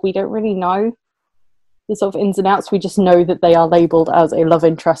more. We don't really know the sort of ins and outs. We just know that they are labelled as a love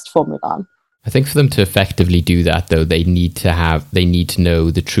interest for Mulan. I think for them to effectively do that, though, they need to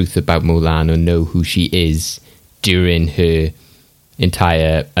know the truth about Mulan or know who she is during her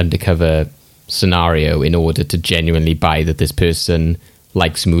entire undercover scenario in order to genuinely buy that this person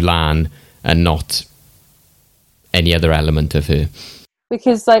likes Mulan and not any other element of her.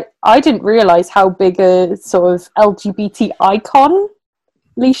 Because I didn't realise how big a sort of LGBT icon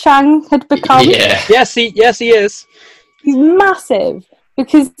Li Shang had become. Yeah. Yes, he is. He's massive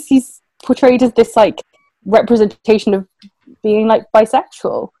because he's portrayed as this like representation of being like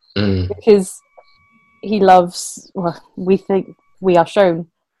bisexual. Because he loves, well, we think we are shown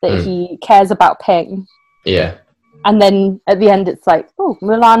that he cares about Ping. Yeah. And then at the end it's like, oh,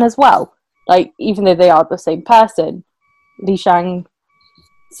 Mulan as well. Like, even though they are the same person, Li Shang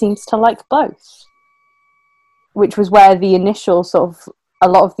seems to like both. Which was where the initial a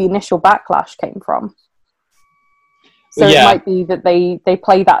lot of the initial backlash came from. So It might be that they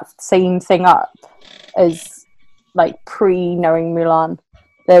play that same thing up as like pre-knowing Mulan.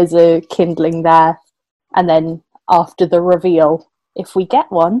 There's a kindling there. And then after the reveal, if we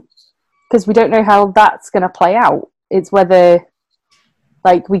get one, because we don't know how that's going to play out. It's whether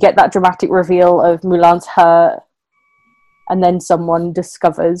like we get that dramatic reveal of Mulan's hurt and then someone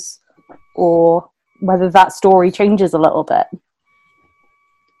discovers, or whether that story changes a little bit.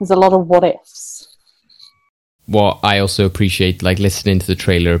 There's a lot of what ifs. What I also appreciate, like listening to the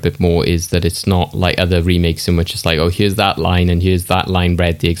trailer a bit more, is that it's not like other remakes in which it's like, oh, here's that line and here's that line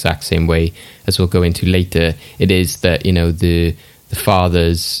read the exact same way, as we'll go into later. It is that, you know, the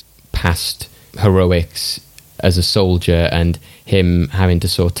father's past heroics as a soldier and him having to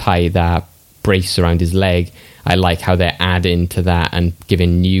sort of tie that brace around his leg. I like how they're adding to that and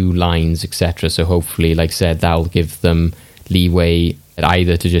giving new lines, etc. So hopefully, like I said, that'll give them leeway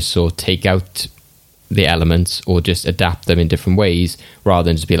either to just sort of take out the elements or just adapt them in different ways, rather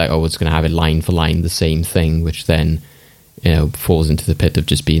than just be like, oh, it's going to have it line for line the same thing, which then, you know, falls into the pit of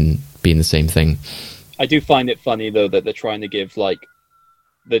just being the same thing. I do find it funny though that they're trying to give like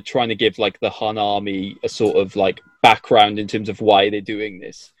the Han army a sort of like background in terms of why they're doing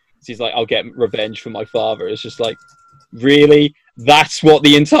this. He's like, I'll get revenge for my father. It's just like, really? That's what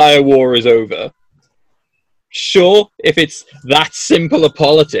the entire war is over? Sure, if it's that simple a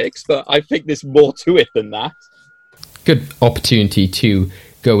politics, but I think there's more to it than that. Good opportunity to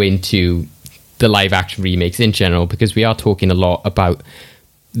go into the live action remakes in general, because we are talking a lot about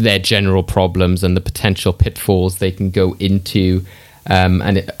their general problems and the potential pitfalls they can go into.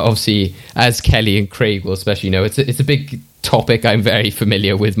 Obviously, as Kelly and Craig will especially know, it's a big topic I'm very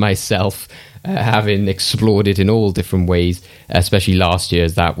familiar with myself, having explored it in all different ways, especially last year,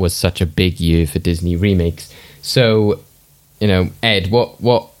 as that was such a big year for Disney remakes. So, you know, Ed,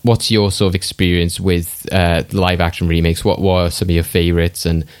 what's your sort of experience with live action remakes? What were some of your favourites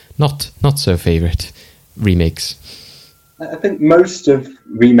and not so favourite remakes? I think most of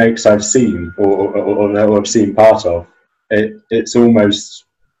remakes I've seen or I've seen part of, it's almost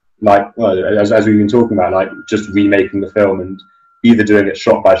like, well, as we've been talking about, like just remaking the film and either doing it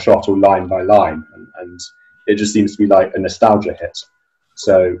shot by shot or line by line, and it just seems to be like a nostalgia hit.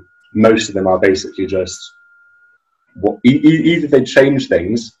 So most of them are basically just either they change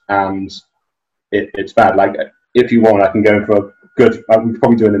things and it's bad. Like, if you want, I can go for we could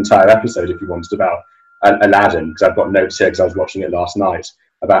probably do an entire episode if you wanted about Aladdin, because I've got notes here because I was watching it last night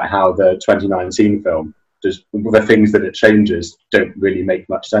about how the 2019 film, just the things that it changes don't really make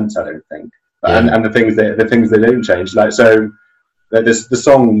much sense, I don't think. Yeah. And the things they don't change, like, so there's the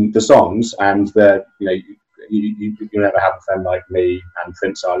songs and the, you know, you never have a friend like me and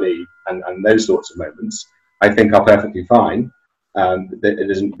Prince Ali and those sorts of moments, I think are perfectly fine. They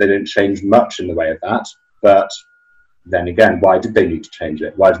didn't change much in the way of that, but then again, why did they need to change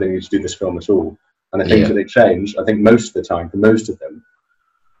it? Why did they need to do this film at all? And the things that they change, I think most of the time, for most of them,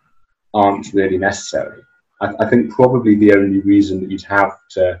 aren't really necessary. I think probably the only reason that you'd have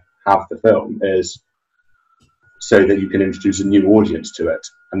to have the film is so that you can introduce a new audience to it,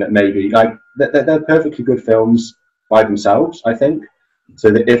 and that maybe, like, they're perfectly good films by themselves, I think. So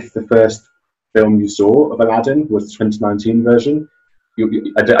that if the first film you saw of Aladdin was the 2019 version,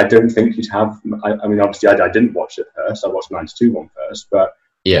 I don't think you'd have. I mean, obviously, I didn't watch it first. I watched 92 one first, but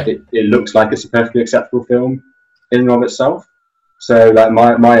yeah, it looks like it's a perfectly acceptable film in and of itself. So, like,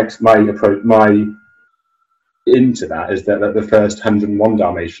 my approach, my into that is that the first 101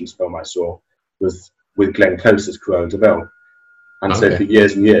 Dalmatians film I saw was with Glenn Close as Cruella de Vil, And so for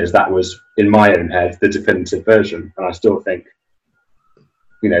years and years, that was, in my own head, the definitive version. And I still think,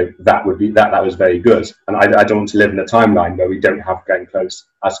 that was very good. And I don't want to live in a timeline where we don't have Glenn Close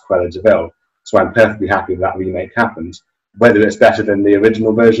as Cruella de Vil. So I'm perfectly happy that remake happened. Whether it's better than the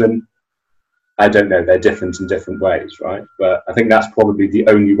original version, I don't know. They're different in different ways, right? But I think that's probably the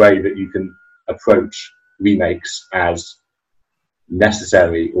only way that you can approach remakes as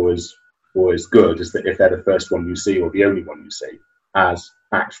necessary or as good, is that if they're the first one you see or the only one you see. As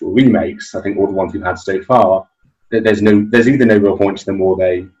actual remakes, I think all the ones we've had so far, there's either no real point to them, or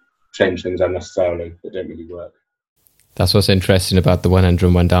they change things unnecessarily that don't really work. That's what's interesting about the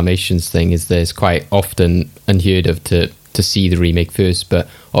 101 Dalmatians thing, is there's quite often unheard of to see the remake first, but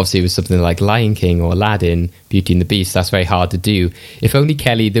obviously with something like Lion King or Aladdin, Beauty and the Beast, that's very hard to do. If only,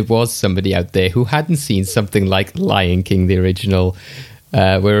 Kelly, there was somebody out there who hadn't seen something like Lion King, the original.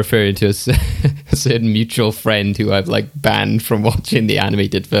 We're referring to a certain mutual friend who I've banned from watching the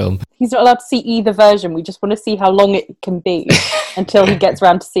animated film. He's not allowed to see either version. We just want to see how long it can be until he gets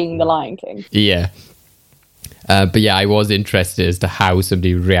around to seeing The Lion King. Yeah. But yeah, I was interested as to how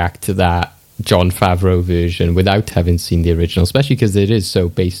somebody would react to that Jon Favreau version without having seen the original, especially because it is so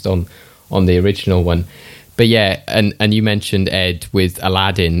based on the original one. But yeah, and you mentioned, Ed, with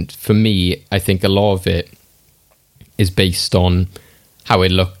Aladdin. For me, I think a lot of it is based on how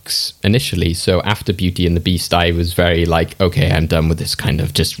it looks initially. So after Beauty and the Beast, I was very okay, I'm done with this kind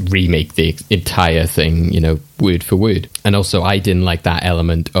of just remake the entire thing, word for word. And also I didn't like that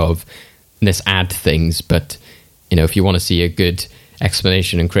element of this add things, but if you want to see a good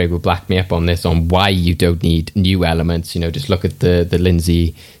explanation, and Craig will back me up on this, on why you don't need new elements, just look at the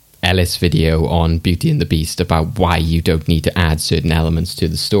Lindsay Ellis video on Beauty and the Beast about why you don't need to add certain elements to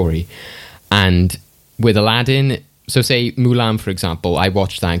the story. And with Aladdin, so say Mulan, for example, I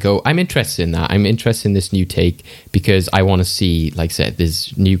watched that and go, I'm interested in that. I'm interested in this new take because I want to see, like I said,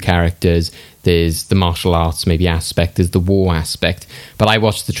 there's new characters, there's the martial arts maybe aspect, there's the war aspect. But I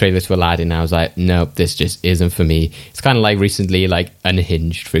watched the trailer to Aladdin and I was like, nope, this just isn't for me. It's kind of like recently,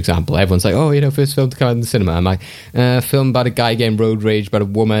 Unhinged, for example. Everyone's like, first film to come out in the cinema. I'm like, film about a guy getting road rage about a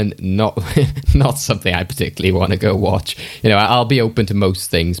woman, not something I particularly want to go watch. I'll be open to most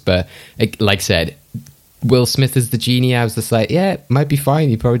things, but like I said, Will Smith as the genie, I was just like, yeah, it might be fine.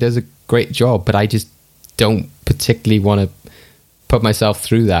 He probably does a great job, but I just don't particularly want to put myself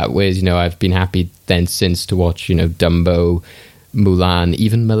through that. Whereas, I've been happy then since to watch, Dumbo, Mulan,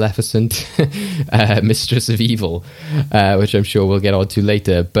 even Maleficent, Mistress of Evil, which I'm sure we'll get on to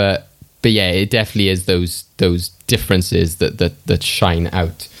later. But yeah, it definitely is those differences that shine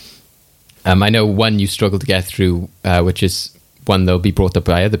out. I know one you struggle to get through, which is one that'll be brought up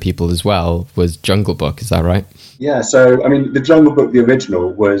by other people as well, was Jungle Book. Is that right? Yeah, so the Jungle Book, the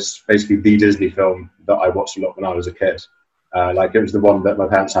original, was basically the Disney film that I watched a lot when I was a kid. It was the one that my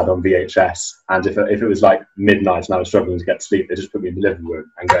parents had on VHS, and if it was midnight and I was struggling to get to sleep, they just put me in the living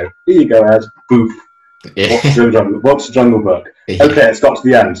room and go, here you go, Ed, boof, watch the Jungle Book. Okay, it's got to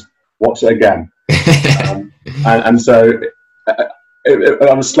the end, watch it again. And so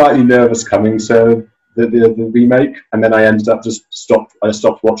I was slightly nervous coming to the remake, and then I ended up I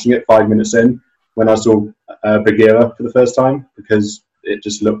stopped watching it 5 minutes in when I saw Bagheera for the first time, because it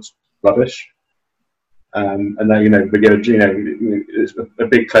just looked rubbish. And then Bagheera, it's a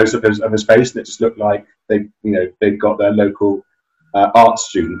big close up of his face, and it just looked like they've got their local art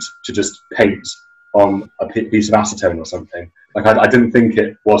student to just paint on a piece of acetone or something. I didn't think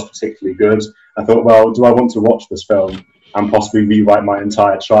it was particularly good. I thought, well, do I want to watch this film and possibly rewrite my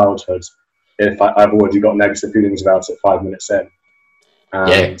entire childhood if I've already got negative feelings about it 5 minutes in?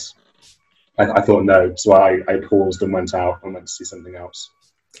 And I thought no, so I paused and went out and went to see something else.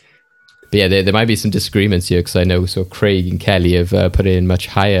 But yeah, there might be some disagreements here, because I know Craig and Kelly have put in much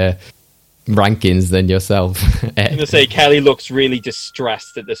higher rankings than yourself. I'm going to say Kelly looks really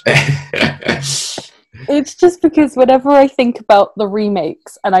distressed at this point. It's just because whenever I think about the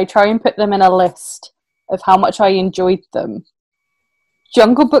remakes and I try and put them in a list of how much I enjoyed them,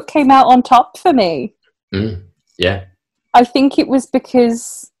 Jungle Book came out on top for me. Yeah. I think it was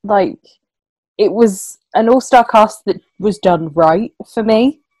because, it was an all-star cast that was done right for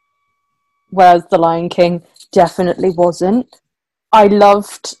me, whereas The Lion King definitely wasn't. I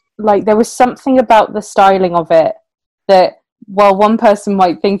loved, there was something about the styling of it that, while one person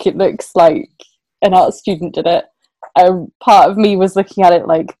might think it looks like an art student did it, a part of me was looking at it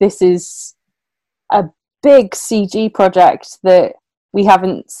like, this is a big CG project that we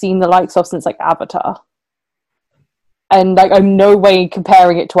haven't seen the likes of since Avatar. And I'm no way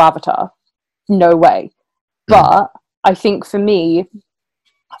comparing it to Avatar. No way. But I think for me,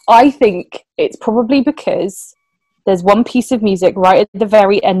 I think it's probably because there's one piece of music right at the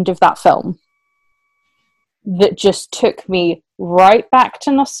very end of that film that just took me right back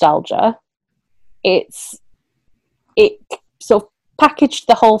to nostalgia. It sort of packaged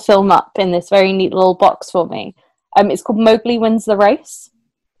the whole film up in this very neat little box for me. It's called Mowgli Wins the Race,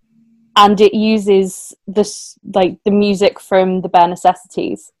 and it uses the music from the Bare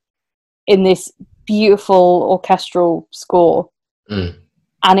Necessities in this beautiful orchestral score.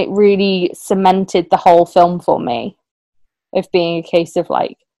 And it really cemented the whole film for me, of being a case of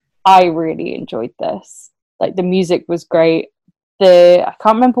like, I really enjoyed this. Like, the music was great. I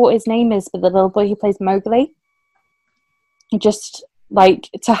can't remember what his name is, but the little boy who plays Mowgli, just like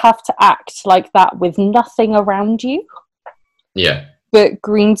to have to act like that with nothing around you, but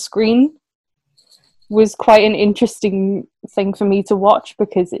green screen, was quite an interesting thing for me to watch,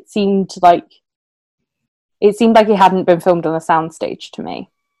 because it seemed like it hadn't been filmed on a soundstage to me.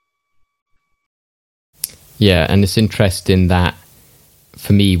 Yeah, and it's interesting that,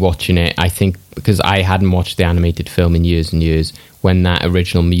 for me watching it, I think, because I hadn't watched the animated film in years and years, when that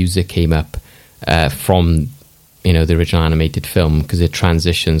original music came up from, the original animated film, because it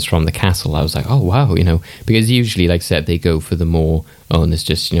transitions from the castle, I was like, oh wow, because usually, like I said, they go for the more, and it's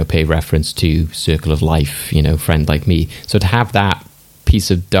just, pay reference to Circle of Life, Friend Like Me. So to have that piece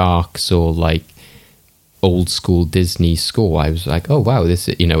of dark, sort of like old school Disney score, I was like, oh wow, this,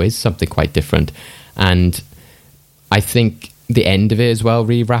 is something quite different. And I think the end of it as well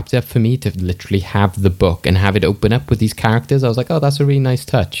really wrapped up for me, to literally have the book and have it open up with these characters. I was like, oh, that's a really nice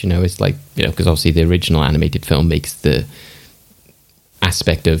touch. It's like, because obviously the original animated film makes the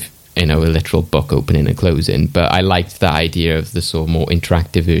aspect of, a literal book opening and closing. But I liked the idea of the sort of more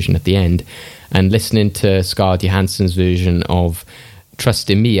interactive version at the end. And listening to Scarlett Johansson's version of Trust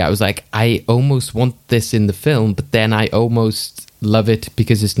in Me, I was like, I almost want this in the film, but then I almost love it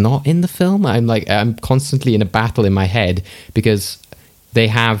because it's not in the film. I'm constantly in a battle in my head, because they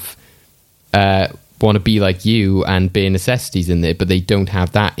have Want to Be Like You and Bare Necessities in there, but they don't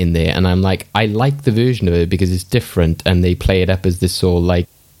have that in there. And I'm like, I like the version of it because it's different, and they play it up as this sort of like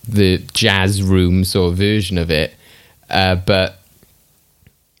the jazz room sort of version of it. But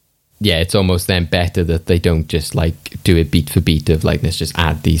yeah, it's almost then better that they don't just like do it beat for beat of like, let's just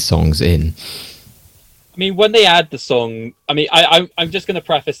add these songs in. I mean, when they add the song, I'm just going to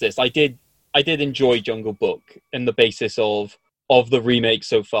preface this. I did enjoy Jungle Book in the basis of the remake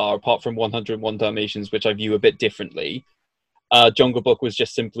so far, apart from 101 Dalmatians, which I view a bit differently. Jungle Book was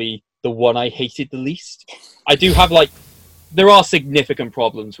just simply the one I hated the least. I do have there are significant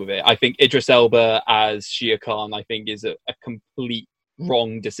problems with it. I think Idris Elba as Shere Khan, I think, is a complete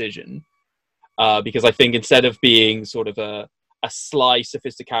wrong decision. Because I think instead of being sort of a sly,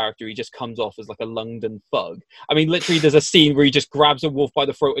 sophisticated character, he just comes off as like a London thug. I mean, literally, there's a scene where he just grabs a wolf by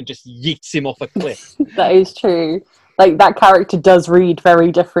the throat and just yeets him off a cliff. That is true. Like, that character does read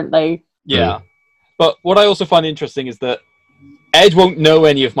very differently. Yeah. But what I also find interesting is that Ed won't know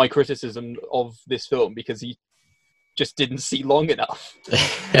any of my criticism of this film because he just didn't see long enough.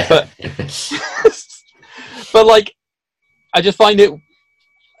 but like, I just find it...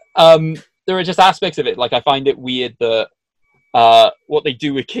 there are just aspects of it. Like, I find it weird that what they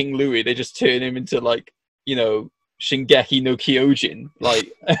do with King Louis, they just turn him into Shingeki no Kyojin,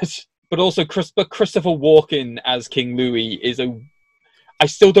 but also Christopher Walken as King Louis is I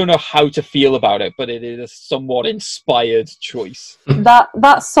still don't know how to feel about it, but it is a somewhat inspired choice.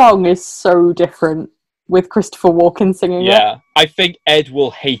 That song is so different with Christopher Walken singing it. Yeah, I think Ed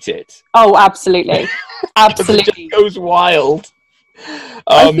will hate it. Oh, absolutely. Absolutely. It just goes wild.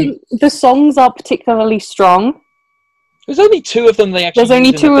 I think the songs are particularly strong. There's only two of them they actually There's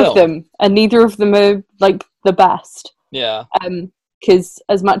only two of them, and neither of them are like the best. Yeah. Because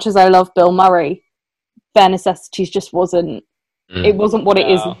as much as I love Bill Murray, Bare Necessities just wasn't. It wasn't what it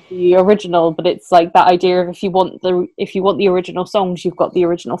is in the original, but it's like that idea of if you want the original songs, you've got the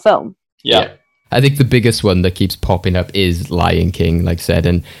original film. Yeah. I think the biggest one that keeps popping up is Lion King, like I said,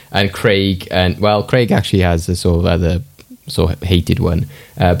 and Craig, Craig actually has a sort of other sort of hated one,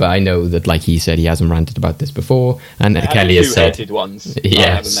 but I know that, like he said, he hasn't ranted about this before, and Kelly has said hated ones.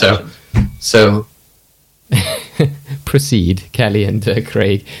 Yeah, so proceed, Kelly and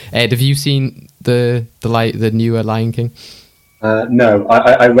Craig. Ed, have you seen the newer Lion King? No,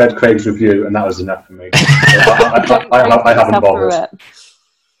 I read Craig's review, and that was enough for me. I haven't bothered.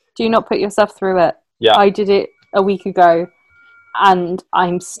 Do not put yourself through it. Yeah, I did it a week ago, and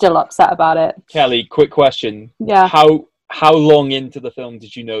I'm still upset about it. Kelly, quick question. Yeah. How long into the film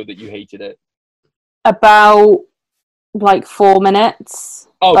did you know that you hated it? About 4 minutes.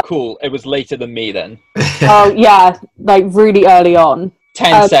 Oh, cool. It was later than me then. Oh, yeah, really early on.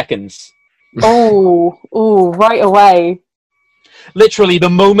 10 seconds. Oh, right away. Literally, the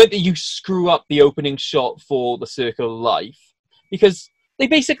moment that you screw up the opening shot for The Circle of Life, because they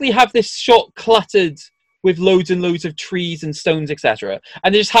basically have this shot cluttered with loads and loads of trees and stones, etc.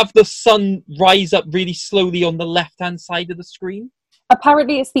 And they just have the sun rise up really slowly on the left-hand side of the screen.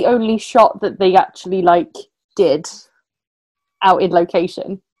 Apparently it's the only shot that they actually, did out in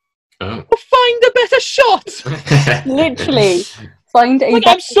location. Oh. Well, find a better shot! Literally. Find a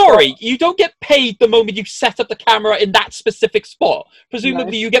I'm sorry, you don't get paid the moment you set up the camera in that specific spot.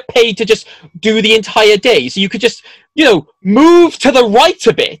 Presumably you get paid to just do the entire day. So you could just, move to the right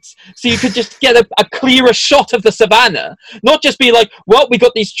a bit. So you could just get a clearer shot of the savannah. Not just be like, well, we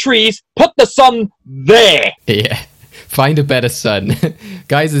got these trees, put the sun there. Yeah. Find a better sun.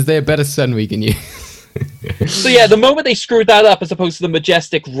 Guys, is there a better sun we can use? So yeah, the moment they screwed that up as opposed to the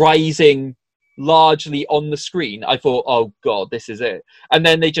majestic rising largely on the screen, I thought, oh god, this is it. And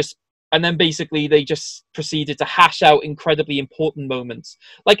then basically they just proceeded to hash out incredibly important moments.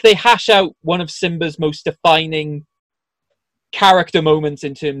 Like they hash out one of Simba's most defining character moments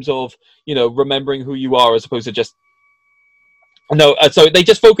in terms of, remembering who you are as opposed to just so they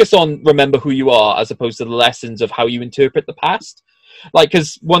just focus on remember who you are as opposed to the lessons of how you interpret the past.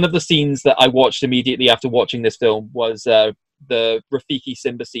 Because one of the scenes that I watched immediately after watching this film was the Rafiki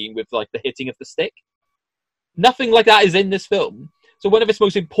Simba scene with the hitting of the stick. Nothing like that is in this film. So one of its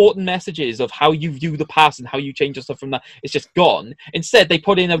most important messages of how you view the past and how you change yourself from that is just gone. Instead, they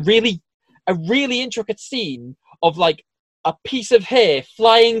put in a really intricate scene of a piece of hair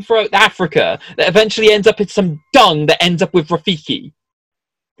flying throughout Africa that eventually ends up in some dung that ends up with Rafiki.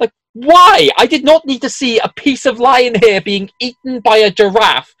 Why? I did not need to see a piece of lion hair being eaten by a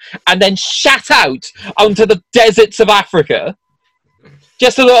giraffe and then shat out onto the deserts of Africa.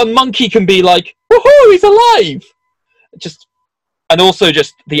 Just so that a monkey can be like, woohoo, he's alive! And also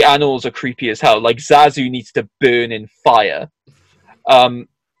just the animals are creepy as hell. Zazu needs to burn in fire. But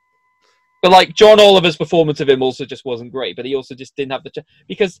John Oliver's performance of him also just wasn't great, but he also just didn't have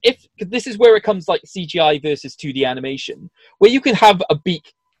because this is where it comes CGI versus 2D animation, where you can have a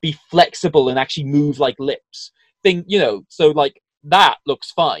beak be flexible and actually move like lips. So that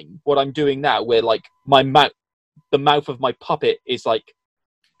looks fine. What I'm doing now, where my mouth, the mouth of my puppet is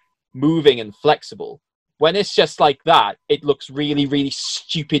moving and flexible. When it's just like that, it looks really, really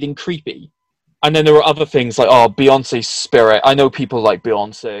stupid and creepy. And then there are other things Beyonce's spirit. I know people like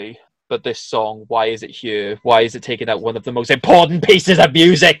Beyonce, but this song, why is it here? Why is it taking out one of the most important pieces of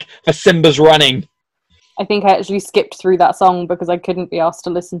music for Simba's running? I think I actually skipped through that song because I couldn't be asked to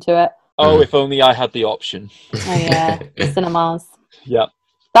listen to it. Oh, if only I had the option. Oh yeah, cinemas. Yeah.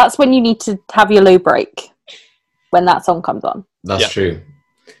 That's when you need to have your loo break, when that song comes on. That's true.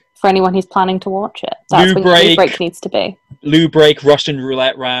 For anyone who's planning to watch it. That's when your loo break needs to be. Loo break, Russian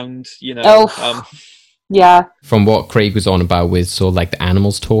roulette round, Yeah. From what Craig was on about with the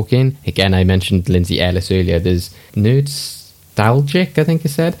animals talking, again, I mentioned Lindsay Ellis earlier, there's Nerdstalgic, I think he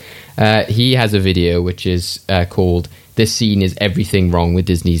said. He has a video which is called "This Scene is Everything Wrong with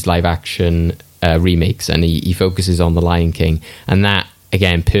Disney's Live Action Remakes," and he focuses on The Lion King, and that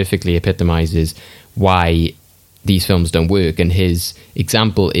again perfectly epitomizes why these films don't work. And his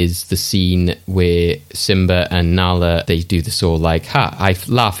example is the scene where Simba and Nala, they do the sort of I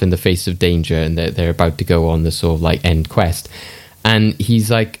laugh in the face of danger, and they're about to go on the sort of end quest, and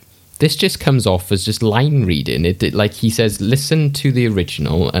he's this just comes off as just line reading. It he says, listen to the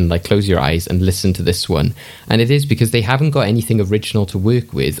original and close your eyes and listen to this one. And it is because they haven't got anything original to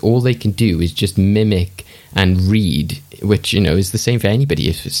work with. All they can do is just mimic and read, which, is the same for anybody.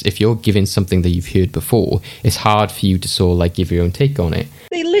 If you're given something that you've heard before, it's hard for you to sort of give your own take on it.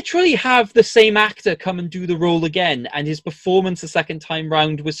 They literally have the same actor come and do the role again, and his performance the second time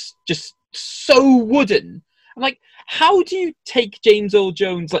round was just so wooden. I'm how do you take James Earl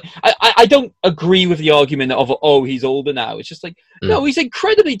Jones? I don't agree with the argument of, he's older now. It's just no, he's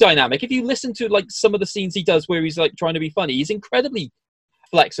incredibly dynamic. If you listen to some of the scenes he does where he's trying to be funny, he's incredibly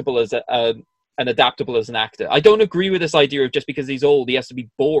flexible as and adaptable as an actor. I don't agree with this idea of just because he's old, he has to be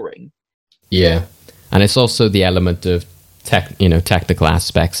boring. Yeah. And it's also the element of technical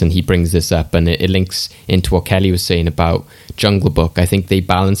aspects, and he brings this up, and it links into what Kelly was saying about Jungle Book. I think they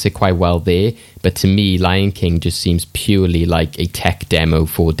balance it quite well there, but to me, Lion King just seems purely like a tech demo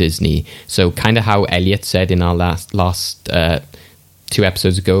for Disney. So kind of how Elliot said in our last 2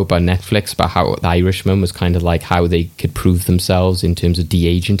 episodes ago about Netflix, about how The Irishman was kind of how they could prove themselves in terms of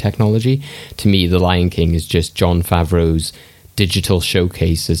de-aging technology. To me, The Lion King is just Jon Favreau's digital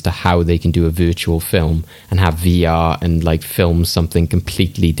showcase as to how they can do a virtual film and have VR and film something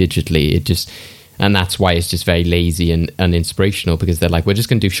completely digitally. It just, And that's why it's just very lazy and uninspirational, because they're like, we're just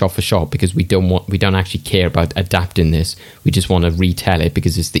going to do shot for shot because we don't actually care about adapting this. We just want to retell it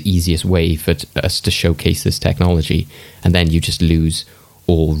because it's the easiest way for us to showcase this technology. And then you just lose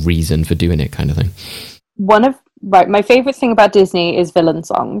all reason for doing it, kind of thing. My favorite thing about Disney is villain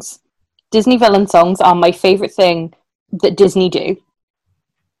songs. Disney villain songs are my favorite thing that Disney do.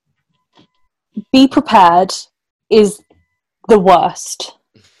 Be Prepared is the worst.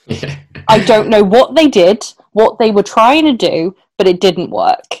 I don't know what they did, what they were trying to do, but it didn't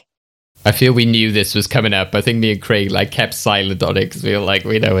work. I feel we knew this was coming up. I think me and Craig kept silent on it because we were like,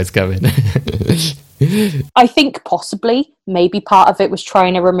 we know it's coming. I think possibly, maybe part of it was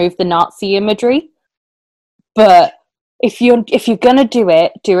trying to remove the Nazi imagery. But if you're gonna do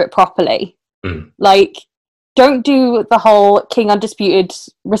it properly. Don't do the whole King Undisputed,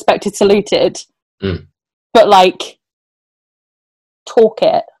 Respected, Saluted. But talk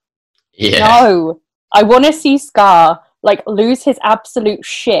it. Yeah. No, I want to see Scar lose his absolute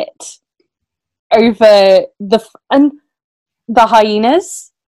shit over the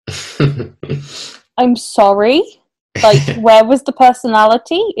hyenas. I'm sorry. Where was the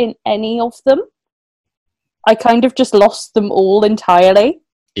personality in any of them? I kind of just lost them all entirely.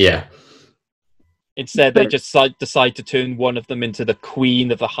 Yeah. Instead, they just decide to turn one of them into the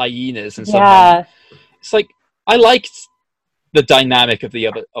queen of the hyenas, and somehow it's I liked the dynamic of the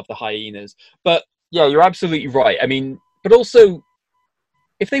hyenas, but yeah, you're absolutely right. I mean, but also,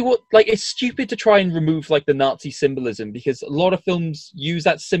 if they were it's stupid to try and remove the Nazi symbolism, because a lot of films use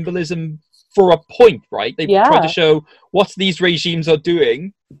that symbolism for a point, right? They try to show what these regimes are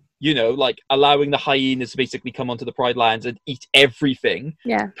doing. Allowing the hyenas to basically come onto the Pride Lands and eat everything.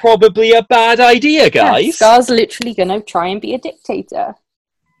 Yeah. Probably a bad idea, guys. Yeah, Scar's literally going to try and be a dictator.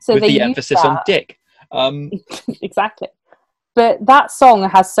 So with they the emphasis on dick. Exactly. But that song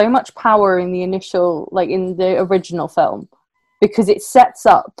has so much power in the initial, in the original film, because it sets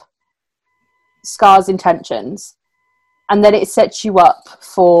up Scar's intentions, and then it sets you up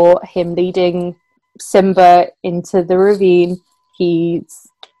for him leading Simba into the ravine.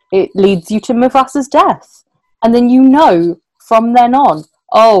 It leads you to Mufasa's death. And then from then on,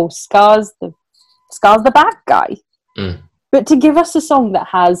 Scar's the bad guy. But to give us a song that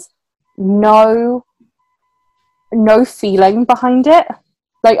has no feeling behind it,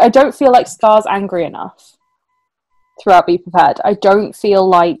 I don't feel like Scar's angry enough throughout Be Prepared. I don't feel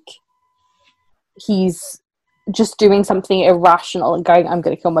like he's just doing something irrational and going, I'm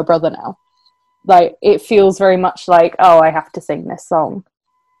going to kill my brother now. It feels very much I have to sing this song.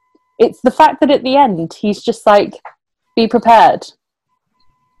 It's the fact that at the end, he's just be prepared.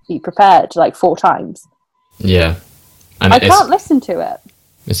 Be prepared, 4 times. Yeah. And I can't listen to it.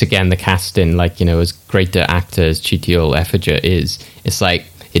 It's again the casting, as great an actor as Chiwetel Ejiofor is, it's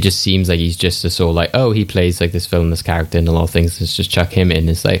it just seems like he's just a sort of he plays this villainous character and a lot of things, let's just chuck him in.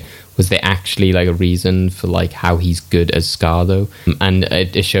 It's was there actually a reason for how he's good as Scar though? And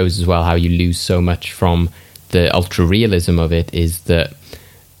it shows as well how you lose so much from the ultra realism of it, is that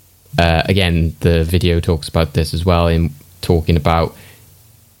again, the video talks about this as well, in talking about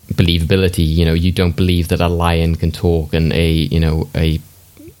believability. You don't believe that a lion can talk and a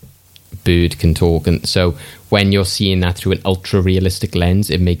bird can talk, and so when you're seeing that through an ultra realistic lens,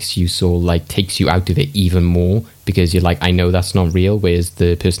 it makes you takes you out of it even more, because you're I know that's not real, whereas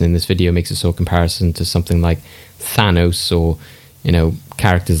the person in this video makes a sort of comparison to something like Thanos or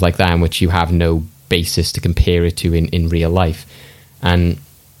characters like that, in which you have no basis to compare it to in real life. And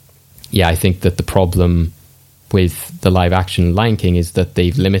yeah, I think that the problem with the live action Lion King is that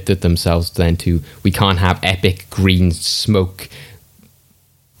they've limited themselves then to, we can't have epic green smoke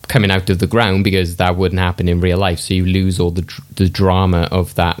coming out of the ground because that wouldn't happen in real life. So you lose all the drama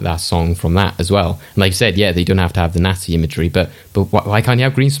of that song from that as well. And like you said, yeah, they don't have to have the Nazi imagery, but why can't you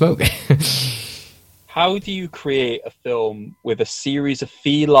have green smoke? How do you create a film with a series of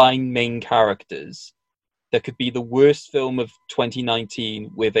feline main characters that could be the worst film of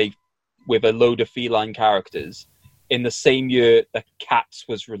 2019 with a load of feline characters in the same year that Cats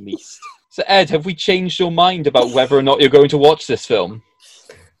was released? So Ed, have we changed your mind about whether or not you're going to watch this film?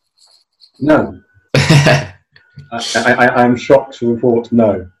 No. I'm shocked to report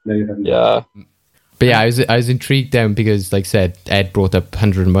no. No, you haven't. Yeah. But yeah, I was intrigued then because, like I said, Ed brought up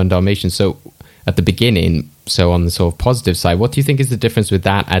 101 Dalmatians. So at the beginning, so on the sort of positive side, what do you think is the difference with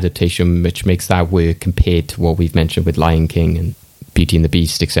that adaptation which makes that work compared to what we've mentioned with Lion King and Beauty and the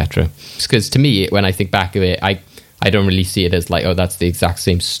Beast, etc.? Because to me, when I think back of it, I don't really see it as that's the exact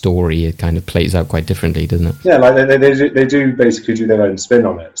same story. It kind of plays out quite differently, doesn't it? Yeah, they do basically do their own spin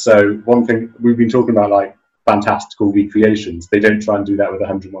on it. So one thing we've been talking about, fantastical recreations, they don't try and do that with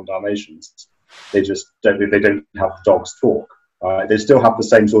 101 Dalmatians. They don't have dogs talk. They still have the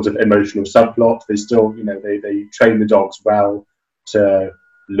same sort of emotional subplot. They still, they train the dogs well to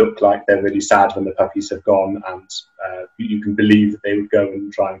look like they're really sad when the puppies have gone, and you can believe that they would go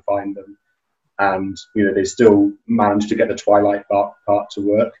and try and find them. And they still manage to get the Twilight part to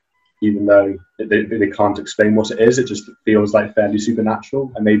work, even though they can't explain what it is. It just feels like fairly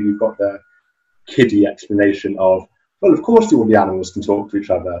supernatural. And maybe you've got the kiddie explanation of, well, of course all the animals can talk to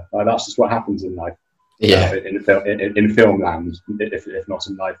each other. That's just what happens in life. Yeah. In film land, if not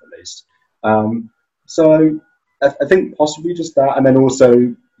in life at least. So I think possibly just that, and then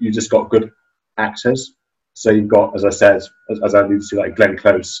also you just got good actors. So you've got, as I said, as I alluded to, like Glenn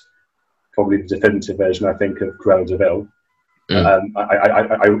Close, probably the definitive version, I think, of Cruella de Vil. I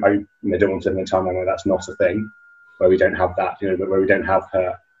don't want to live in a time where that's not a thing, where we don't have that, where we don't have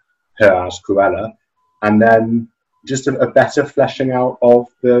her as Cruella, and then just a better fleshing out of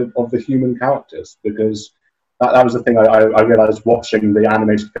the human characters, because that was the thing I realised watching the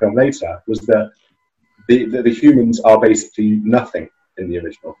animated film later, was that the humans are basically nothing in the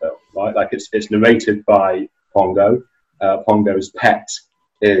original film, right? Like it's narrated by Pongo. Pongo's pet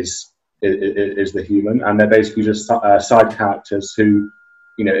is the human, and they're basically just side characters who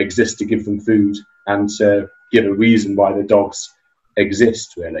exist to give them food and to give a reason why the dogs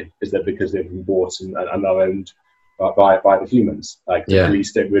exist. Really, is that because they've been bought and are owned by the humans. Like the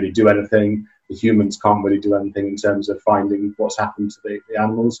police don't really do anything. The humans can't really do anything in terms of finding what's happened to the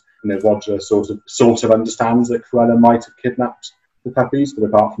animals. And Roger sort of understands that Cruella might have kidnapped the puppies, but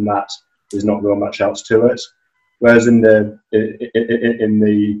apart from that, there's not real much else to it. Whereas in the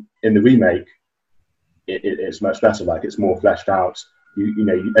remake, it's much better. Like it's more fleshed out.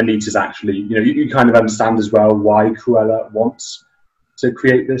 Anita's actually, you kind of understand as well why Cruella wants to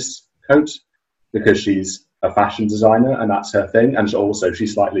create this coat, because she's a fashion designer and that's her thing, and also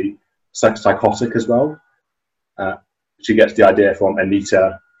she's slightly psychotic as well. She gets the idea from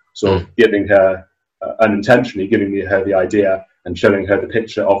Anita sort of giving her, unintentionally giving her the idea and showing her the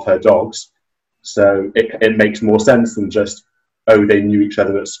picture of her dogs. So it makes more sense than just, they knew each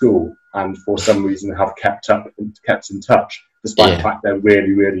other at school and for some reason have kept in touch, despite the fact they're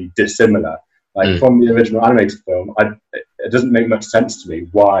really, really dissimilar. Like from the original animated film, it doesn't make much sense to me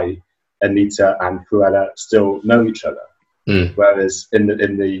why Anita and Cruella still know each other. Whereas in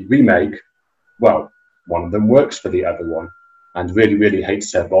the remake, well, one of them works for the other one and really, really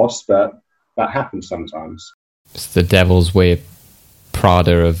hates her boss, but that happens sometimes. It's the devil's way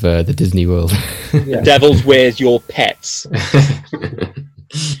Prada of the Disney world. The devil's wears your pets.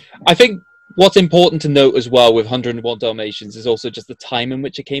 I think what's important to note as well with 101 Dalmatians is also just the time in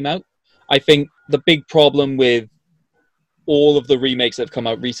which it came out. I think the big problem with all of the remakes that have come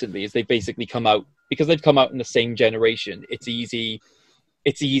out recently is they've basically come out, because they've come out in the same generation, it's easy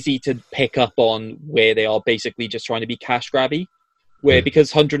to pick up on where they are basically just trying to be cash grabby. Where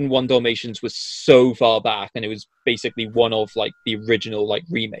because 101 Dalmatians was so far back and it was basically one of like the original like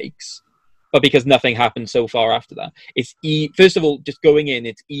remakes, but because nothing happened so far after that, it's first of all, just going in,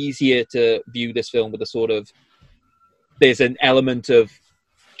 it's easier to view this film with a sort of, there's an element of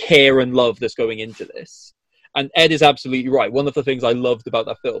care and love that's going into this. And Ed is absolutely right. One of the things I loved about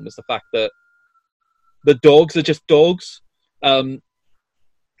that film is the fact that the dogs are just dogs.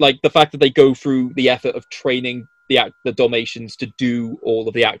 Like the fact that they go through the effort of training the Dalmatians to do all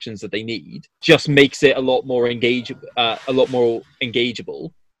of the actions that they need just makes it a lot more engageable.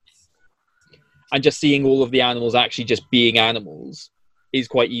 And just seeing all of the animals actually just being animals is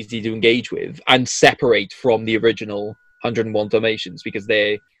quite easy to engage with and separate from the original 101 Dalmatians, because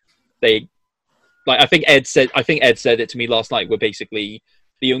they like I think Ed said it to me last night, where basically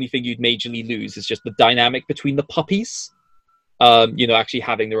the only thing you'd majorly lose is just the dynamic between the puppies, actually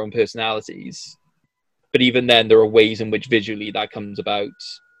having their own personalities. But even then, there are ways in which visually that comes about.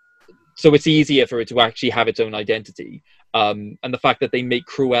 So it's easier for it to actually have its own identity. And the fact that they make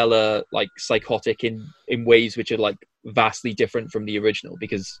Cruella like psychotic in ways which are like vastly different from the original,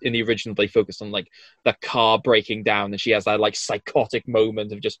 because in the original they focused on like the car breaking down and she has that like psychotic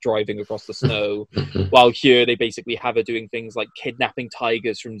moment of just driving across the snow. While here they basically have her doing things like kidnapping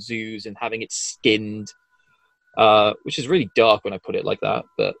tigers from zoos and having it skinned, which is really dark when I put it like that,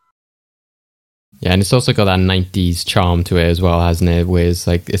 but yeah, and it's also got that 90s charm to it as well, hasn't it? Where it's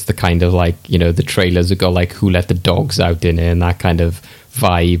like, it's the kind of like, the trailers have got like Who Let the Dogs Out in it and that kind of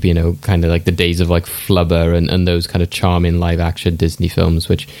vibe, kind of like the days of like Flubber and those kind of charming live action Disney films,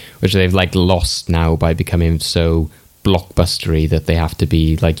 which they've like lost now by becoming so blockbustery that they have to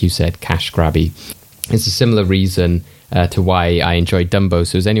be, like you said, cash grabby. It's a similar reason to why I enjoyed Dumbo.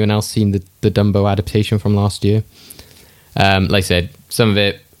 So has anyone else seen the Dumbo adaptation from last year? Like I said, some of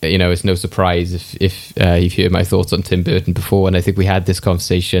it it's no surprise if you've heard my thoughts on Tim Burton before, and I think we had this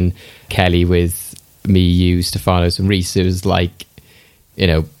conversation, Kelly, with me, you, Stefanos, and Reese. It was like,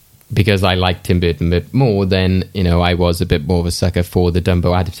 because I like Tim Burton a bit more, then I was a bit more of a sucker for the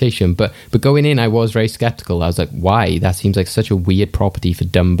Dumbo adaptation. But going in, I was very skeptical. I was like, why? That seems like such a weird property for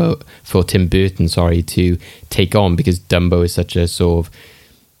Tim Burton, to take on, because Dumbo is such a sort of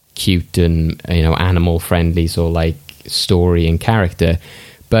cute and animal friendly sort of like story and character.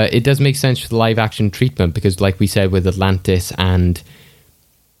 But it does make sense for the live action treatment, because like we said with Atlantis and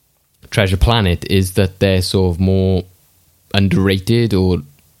Treasure Planet, is that they're sort of more underrated or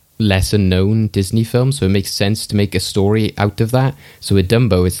lesser known Disney films, so it makes sense to make a story out of that. So with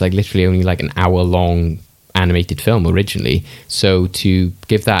Dumbo, it's like literally only like an hour long animated film originally, so to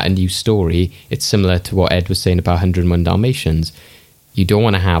give that a new story, it's similar to what Ed was saying about 101 Dalmatians. You don't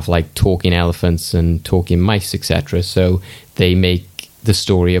want to have like talking elephants and talking mice, etc. So they make the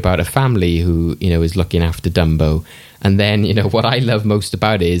story about a family who is looking after Dumbo. And then what I love most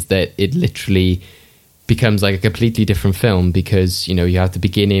about it is that it literally becomes like a completely different film, because you have the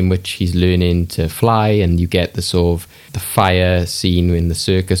beginning in which he's learning to fly, and you get the sort of the fire scene in the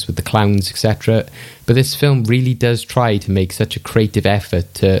circus with the clowns, etc. But this film really does try to make such a creative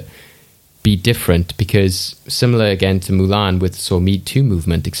effort to be different, because similar again to Mulan with the sort of Me Too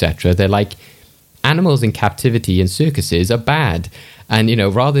movement, etc., they're like, animals in captivity in circuses are bad. And,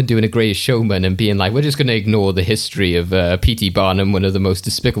 rather than doing a Greatest Showman and being like, we're just going to ignore the history of P.T. Barnum, one of the most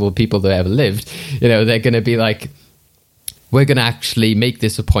despicable people that ever lived, they're going to be like, we're going to actually make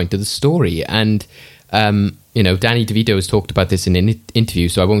this a point of the story. And, Danny DeVito has talked about this in an interview,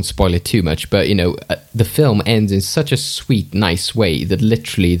 so I won't spoil it too much. But, the film ends in such a sweet, nice way that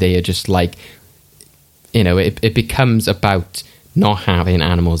literally they are just like, it becomes about not having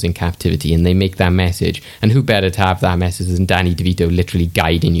animals in captivity, and they make that message. And who better to have that message than Danny DeVito literally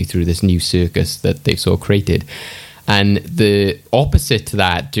guiding you through this new circus that they've sort of created. And the opposite to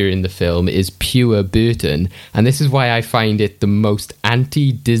that during the film is pure Burton, and this is why I find it the most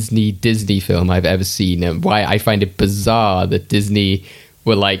anti-Disney film I've ever seen, and why I find it bizarre that Disney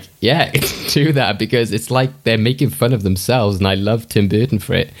were like, yeah, do that, because it's like they're making fun of themselves, and I love Tim Burton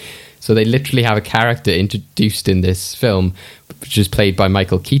for it. So they literally have a character introduced in this film, which is played by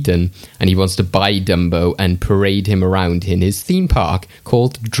Michael Keaton, and he wants to buy Dumbo and parade him around in his theme park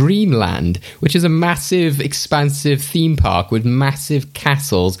called Dreamland, which is a massive, expansive theme park with massive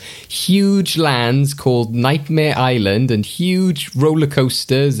castles, huge lands called Nightmare Island, and huge roller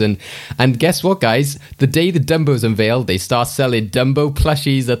coasters. And guess what, guys? The day the Dumbo's unveiled, they start selling Dumbo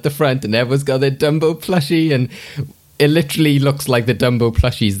plushies at the front, and everyone's got their Dumbo plushie, and it literally looks like the Dumbo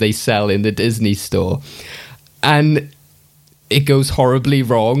plushies they sell in the Disney store. And it goes horribly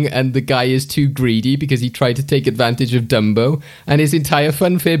wrong, and the guy is too greedy because he tried to take advantage of Dumbo, and his entire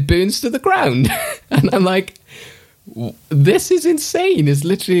funfair burns to the ground. And I'm like, this is insane. It's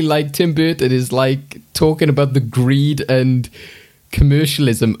literally like Tim Burton is like talking about the greed and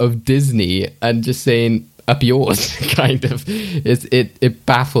commercialism of Disney and just saying, up yours, kind of. It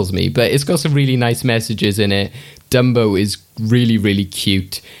baffles me, but it's got some really nice messages in it. Dumbo is really, really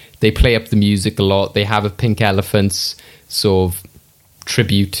cute. They play up the music a lot. They have a Pink Elephants sort of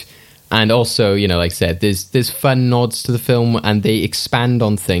tribute, and also, like I said, there's fun nods to the film, and they expand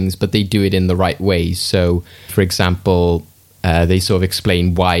on things, but they do it in the right way. So, for example, they sort of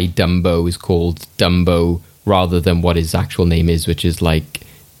explain why Dumbo is called Dumbo rather than what his actual name is, which is like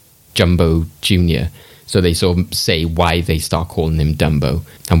Jumbo Jr. So they sort of say why they start calling him Dumbo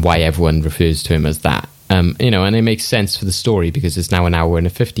and why everyone refers to him as that. And it makes sense for the story because it's now an hour and a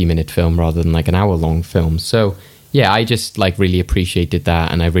 50-minute film rather than like an hour-long film. So, yeah, I just like really appreciated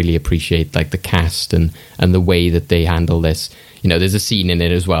that, and I really appreciate like the cast and the way that they handle this. There's a scene in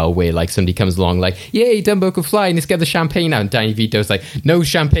it as well where like somebody comes along like, yay, Dumbo can fly, and let's get the champagne out. And Danny DeVito's like, no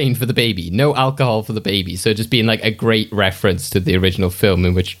champagne for the baby, no alcohol for the baby. So just being like a great reference to the original film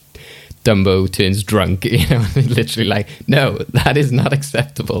in which Dumbo turns drunk, literally like, no, that is not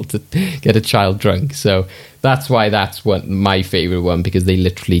acceptable to get a child drunk. So that's why that's what my favorite one, because they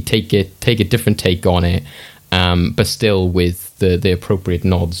literally take a different take on it, but still with the appropriate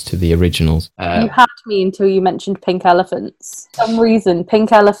nods to the originals. You had me until you mentioned Pink Elephants. For some reason,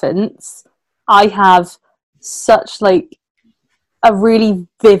 Pink Elephants, I have such like a really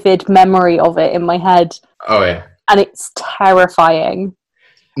vivid memory of it in my head. Oh yeah, and it's terrifying.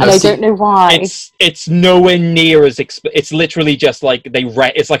 And I don't know why. It's nowhere near as it's literally just like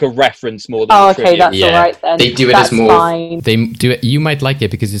it's like a reference more than okay, that's all right then. They do it that's as more. Fine. They do it. You might like it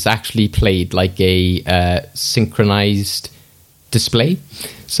because it's actually played like a synchronized display.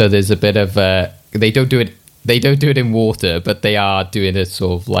 So there's a bit of they don't do it They don't do it in water, but they are doing it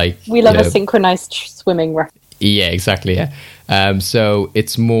sort of like... We love a synchronized swimming reference. Yeah, exactly, yeah. So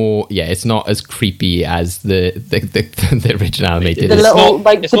it's more... Yeah, it's not as creepy as the original animated. It's not all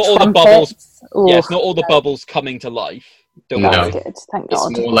the bubbles. Yeah, it's not all the bubbles coming to life. That's good, thank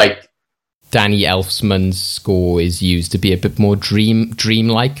God. It's more like Danny Elfman's score is used to be a bit more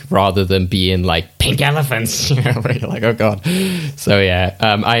dreamlike rather than being like pink elephants. Where you're like, oh God. So yeah,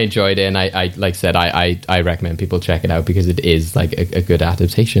 I enjoyed it, and I like I said, I recommend people check it out because it is like a good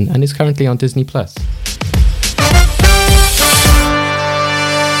adaptation, and it's currently on Disney Plus.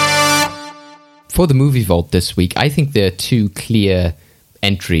 For the movie vault this week, I think there are two clear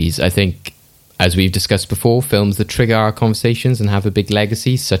entries. I think, as we've discussed before, films that trigger our conversations and have a big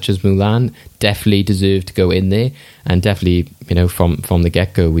legacy, such as Mulan, definitely deserve to go in there. And definitely, from the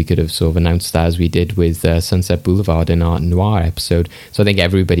get-go, we could have sort of announced that, as we did with Sunset Boulevard in our Noir episode. So I think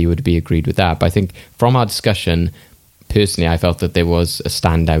everybody would be agreed with that. But I think from our discussion, personally, I felt that there was a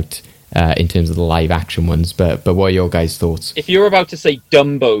standout in terms of the live-action ones. But what are your guys' thoughts? If you're about to say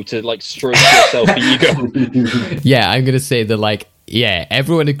Dumbo to like stroke yourself ego, yeah, I'm going to say that yeah,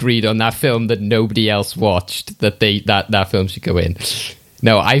 everyone agreed on that film that nobody else watched, that that film should go in.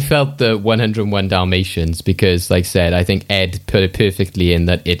 No, I felt the 101 Dalmatians because, like I said, I think Ed put it perfectly in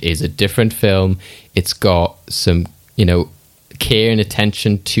that it is a different film. It's got some, care and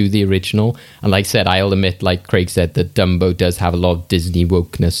attention to the original. And like I said, I'll admit, like Craig said, that Dumbo does have a lot of Disney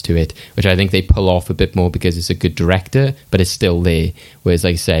wokeness to it, which I think they pull off a bit more because it's a good director, but it's still there. Whereas,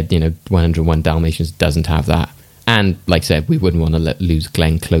 like I said, 101 Dalmatians doesn't have that. And like I said, we wouldn't want to lose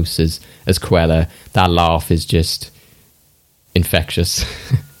Glenn Close as Cruella. That laugh is just infectious.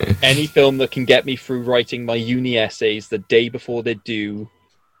 Any film that can get me through writing my uni essays the day before they're due,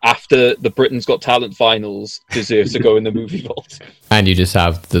 after the Britain's Got Talent finals, deserves to go in the movie vault. And you just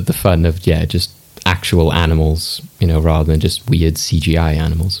have the fun of, just actual animals, rather than just weird CGI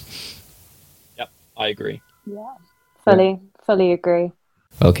animals. Yep, I agree. Yeah, fully agree.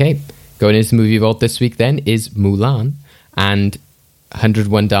 Okay. Going into the movie vault this week then is Mulan and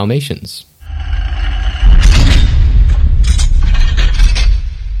 101 Dalmatians.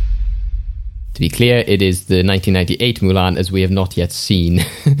 To be clear, it is the 1998 Mulan, as we have not yet seen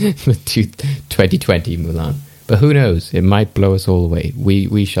the 2020 Mulan. But who knows? It might blow us all away.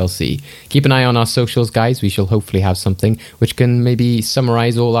 We shall see. Keep an eye on our socials, guys. We shall hopefully have something which can maybe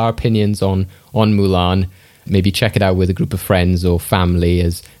summarize all our opinions on Mulan. Maybe check it out with a group of friends or family,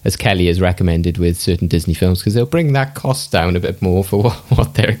 as Kelly has recommended with certain Disney films, because they'll bring that cost down a bit more for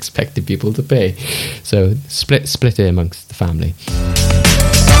what they're expecting people to pay. So split it amongst the family.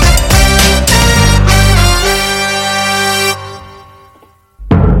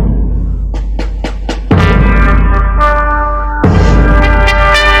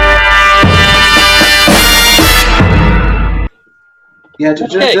 Yeah,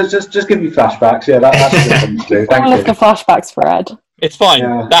 just give me flashbacks. Yeah, that's a good thing to do. Thank you. The flashbacks for Ed. It's fine.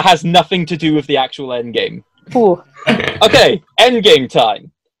 Yeah. That has nothing to do with the actual endgame. Ooh. Okay, endgame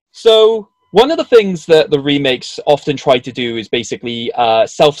time. So one of the things that the remakes often try to do is basically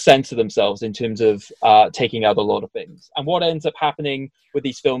self-censor themselves in terms of taking out a lot of things. And what ends up happening with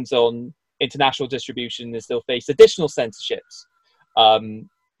these films on international distribution is they'll face additional censorships.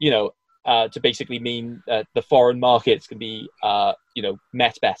 To basically mean the foreign markets can be,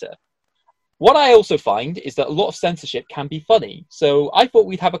 met better. What I also find is that a lot of censorship can be funny. So I thought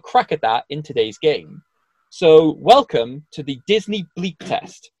we'd have a crack at that in today's game. So welcome to the Disney bleep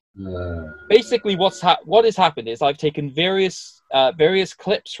test. Basically, what has happened is I've taken various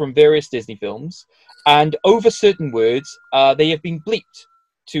clips from various Disney films, and over certain words, they have been bleeped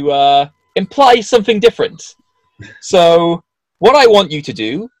to imply something different. So what I want you to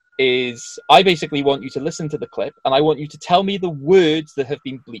do is I basically want you to listen to the clip, and I want you to tell me the words that have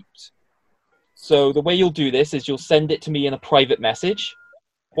been bleeped. So the way you'll do this is you'll send it to me in a private message.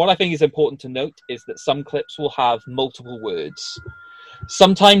 What I think is important to note is that some clips will have multiple words.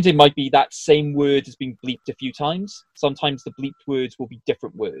 Sometimes it might be that same word has been bleeped a few times. Sometimes the bleeped words will be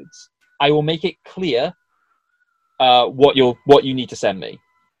different words. I will make it clear what you need to send me.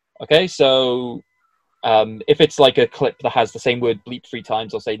 Okay, so if it's like a clip that has the same word bleeped 3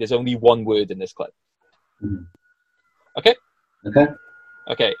 times, I'll say there's only one word in this clip. Okay?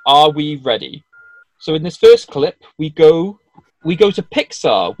 Okay, are we ready? So in this first clip, we go to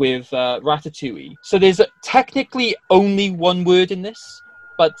Pixar with Ratatouille. So there's technically only one word in this,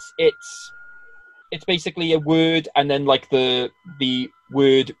 but it's basically a word and then like the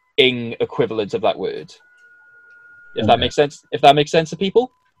word ing equivalent of that word. If that makes sense. If that makes sense to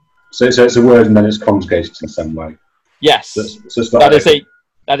people. So it's a word and then it's conjugated in some way. Yes. So it's not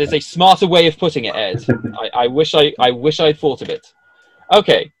That is a smarter way of putting it, Ed. I wish I'd thought of it.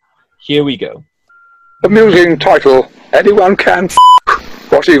 Okay, here we go. Amusing title. Anyone can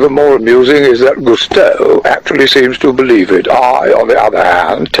What's even more amusing is that Gusteau actually seems to believe it. I, on the other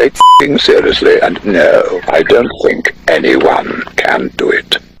hand, take f***ing seriously, and no, I don't think anyone can do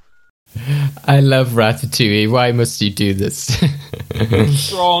it. I love Ratatouille. Why must you do this?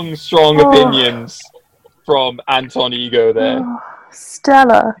 strong opinions from Anton Ego there. Oh,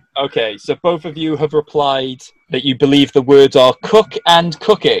 Stella. Okay, so both of you have replied that you believe the words are cook and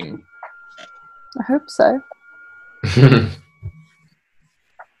cooking. I hope so.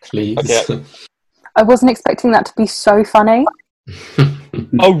 Please. Okay. I wasn't expecting that to be so funny.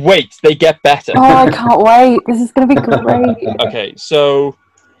 Oh, wait, they get better. Oh, I can't wait. This is going to be great. Okay, so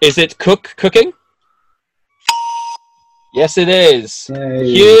is it cooking? Yes, it is.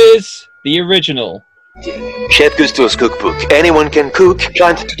 Yay. Here's the original. Chef Gusteau's cookbook. Anyone can cook.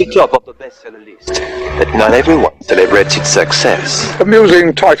 Climbed to the top of the bestseller list. But not everyone celebrates its success.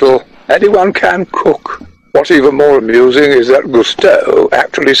 Amusing title. Anyone can cook. What's even more amusing is that Gusteau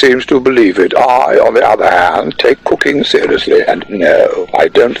actually seems to believe it. I, on the other hand, take cooking seriously, and no, I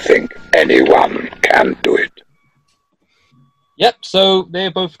don't think anyone can do it. Yep, so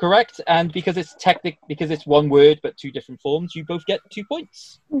they're both correct, and because it's one word but two different forms, you both get 2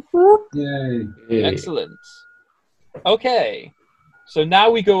 points. Yay. Excellent. Okay, so now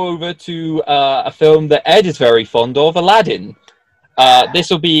we go over to a film that Ed is very fond of, Aladdin. This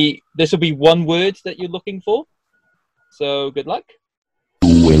will be one word that you're looking for. So good luck.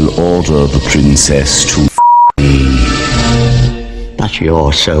 You will order the princess to me. But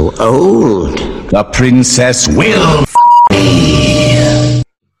you're so old. The princess will me.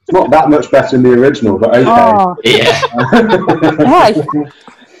 It's not that much better than the original, but okay. Oh. Yeah. Yeah.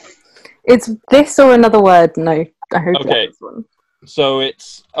 It's this or another word. No, I hope Okay. it's this one. So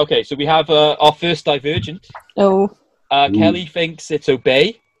it's okay. So we have our first divergent. Oh. Kelly thinks it's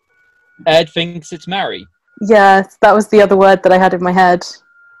obey. Ed thinks it's marry. Yeah, that was the other word that I had in my head.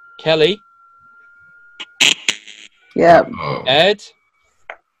 Kelly. Yeah. Ed.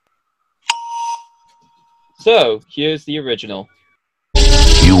 So here's the original.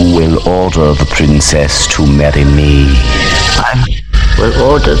 You will order the princess to marry me. I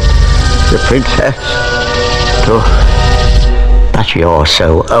will order the princess to... But you're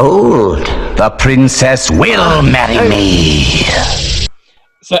so old. The princess will marry me.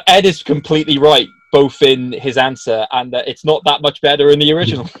 So Ed is completely right, both in his answer and that it's not that much better in the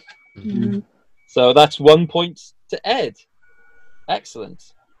original. So that's 1 point to Ed.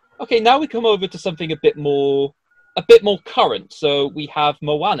 Excellent. Okay, now we come over to something a bit more current. So we have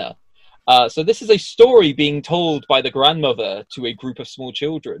Moana. So this is a story being told by the grandmother to a group of small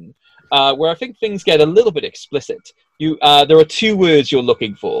children, where I think things get a little bit explicit. There are 2 words you're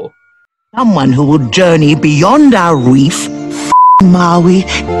looking for. Someone who would journey beyond our reef, Maui,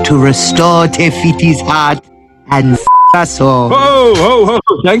 to restore Te Fiti's heart, and us all. Oh,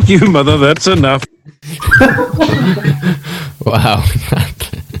 thank you, Mother, that's enough. Wow.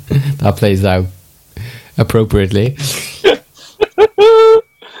 That plays out appropriately.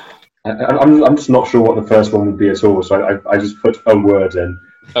 I'm just not sure what the first one would be at all, so I just put a word in.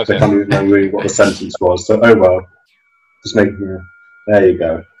 Okay. So I can't even know really what the sentence was. So, oh well. Just make there you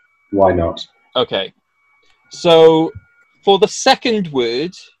go. Why not? Okay. So for the second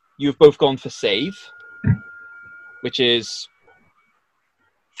word, you've both gone for save, which is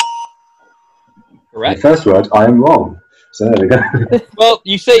correct. The first word, I am wrong. So there we go. Well,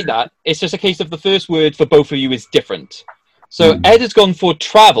 you say that. It's just a case of the first word for both of you is different. So Ed has gone for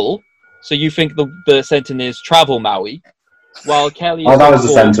travel. So you think the sentence is travel Maui, while Kelly. Oh, that was the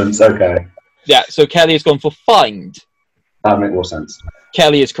sentence. Okay. Yeah. So Kelly has gone for find. That would make more sense.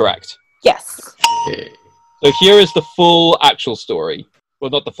 Kelly is correct. Yes. So here is the full actual story.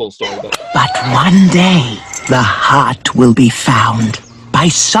 Well, not the full story, but... But one day, the heart will be found by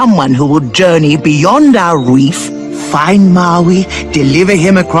someone who will journey beyond our reef, find Maui, deliver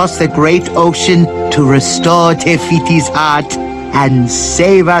him across the great ocean to restore Te Fiti's heart and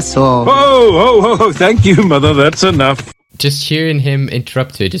save us all. Oh, thank you, Mother, that's enough. Just hearing him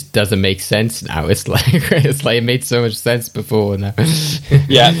interrupt her just doesn't make sense now. It's like it made so much sense before now.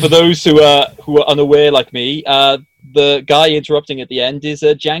 Yeah, for those who are unaware like me, the guy interrupting at the end is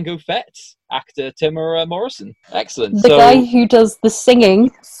Django Fett, actor Timur Morrison. Excellent. The guy who does the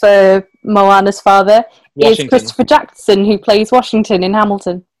singing for Moana's father Washington. is Christopher Jackson, who plays Washington in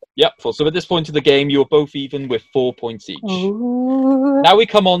Hamilton. Yep. So at this point of the game, you're both even with 4 points each. Ooh. Now we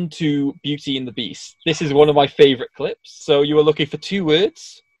come on to Beauty and the Beast. This is one of my favourite clips. So you were looking for 2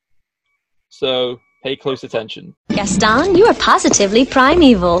 words. So Pay close attention. Gaston, you are positively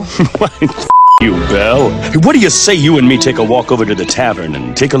primeval. You, Belle. What do you say you and me take a walk over to the tavern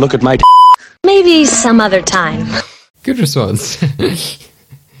and take a look at my Maybe some other time. Good response.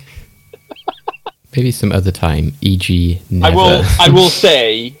 Maybe some other time, e.g. never. I will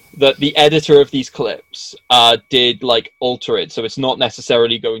say that the editor of these clips did alter it, so it's not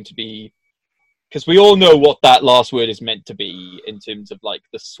necessarily going to be, because we all know what that last word is meant to be in terms of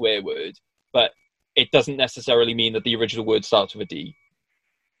the swear word, but it doesn't necessarily mean that the original word starts with a D.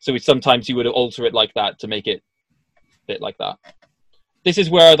 So sometimes you would alter it like that to make it a bit like that. This is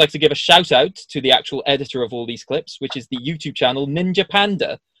where I'd like to give a shout out to the actual editor of all these clips, which is the YouTube channel Ninja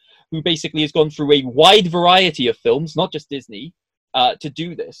Panda, who basically has gone through a wide variety of films, not just Disney, to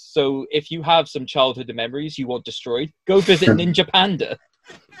do this. So if you have some childhood memories you want destroyed, go visit Ninja Panda.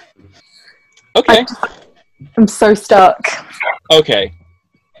 Okay. I'm so stuck. Okay.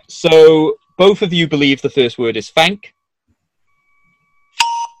 So both of you believe the first word is thank.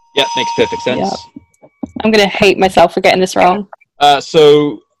 Yeah, makes perfect sense. Yeah. I'm going to hate myself for getting this wrong.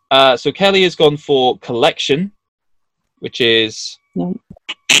 So Kelly has gone for collection, which is... No.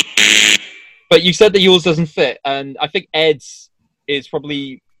 But you said that yours doesn't fit, and I think Ed's is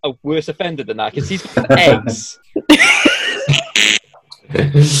probably a worse offender than that, because he's got eggs. I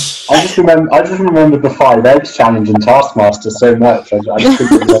just remembered the 5 eggs challenge in Taskmaster so much. I just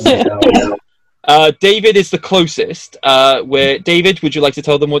couldn't remember now. David is the closest. David, would you like to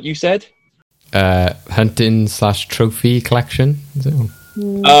tell them what you said? Hunting/trophy collection.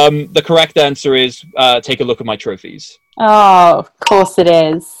 The correct answer is take a look at my trophies. Oh, of course it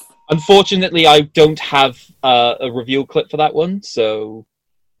is. Unfortunately, I don't have a reveal clip for that one, so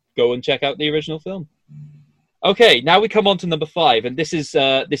go and check out the original film. Okay, now we come on to number 5, and this is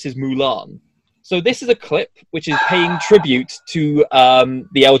Mulan. So this is a clip which is paying tribute to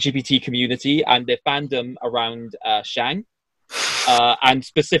the LGBT community and their fandom around Shang, and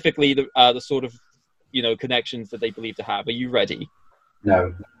specifically the sort of connections that they believe to have. Are you ready?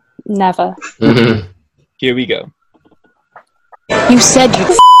 No. Never. Here we go. You said you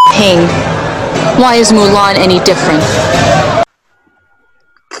Ping. Why is Mulan any different?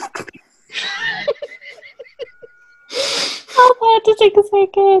 Oh, I had to take a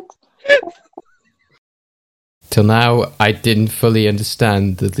second. Till now, I didn't fully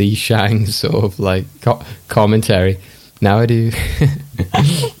understand the Li Shang sort of commentary. Now I do.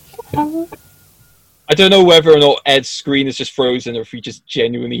 I don't know whether or not Ed's screen is just frozen or if he just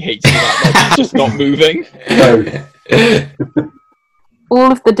genuinely hates me that much. He's just not moving. All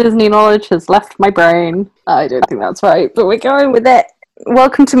of the Disney knowledge has left my brain. I don't think that's right, but we're going with it.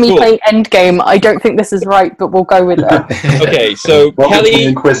 Welcome to me playing Endgame. I don't think this is right, but we'll go with it. Okay, so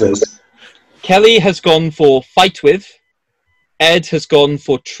Kelly has gone for fight with. Ed has gone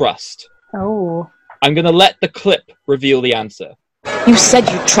for trust. Oh. I'm going to let the clip reveal the answer. You said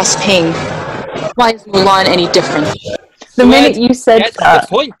you trust Ping. Why is Mulan any different? The minute you said that,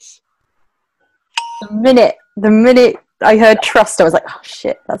 the minute I heard trust, I was like, oh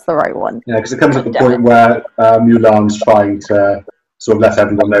shit, that's the right one. Yeah, because it comes at the point where Mulan's trying to sort of let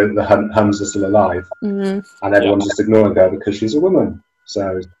everyone know that the Huns are still alive. Mm-hmm. And everyone's just ignoring her because she's a woman.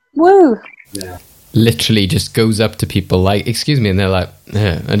 So, woo! Yeah. Literally just goes up to people like, excuse me, and they're like,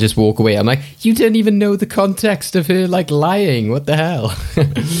 and just walk away. I'm like, you don't even know the context of her lying. What the hell?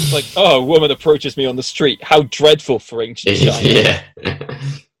 It's like, oh, a woman approaches me on the street. How dreadful for ancient China. Yeah.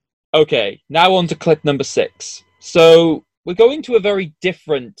 Okay, now on to clip number 6. So we're going to a very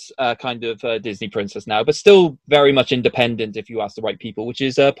different kind of Disney princess now, but still very much independent if you ask the right people, which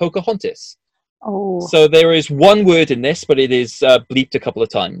is Pocahontas. Oh. So there is one word in this, but it is bleeped a couple of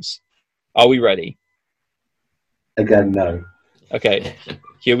times. Are we ready? Again, no. Okay,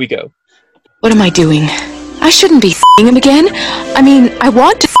 here we go. What am I doing? I shouldn't be f***ing him again. I mean, I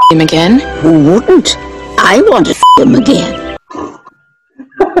want to f*** him again. Who wouldn't? I want to f*** him again.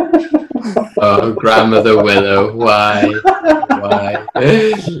 Oh, Grandmother Willow, why?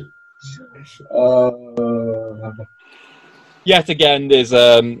 Yet again, there's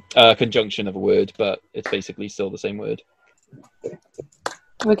a conjunction of a word, but it's basically still the same word.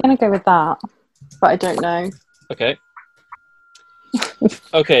 We're going to go with that, but I don't know. Okay.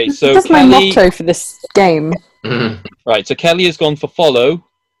 Okay, so that's my motto for this game. Right, so Kelly has gone for follow.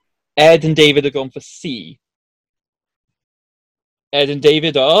 Ed and David have gone for see. Ed and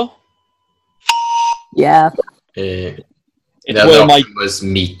David are? Yeah. The other option was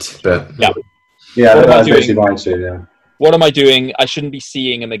meat, but... Yeah, that's basically mine too, yeah. What am I doing? I shouldn't be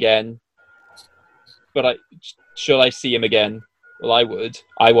seeing him again. But should I see him again? Well, I would.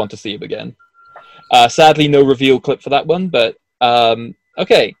 I want to see him again. Sadly, no reveal clip for that one, but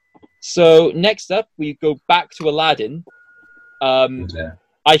okay. So next up, we go back to Aladdin.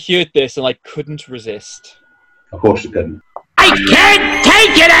 I heard this and I couldn't resist. Of course you couldn't. I can't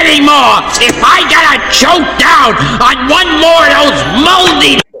take it anymore! If I gotta choke down on one more of those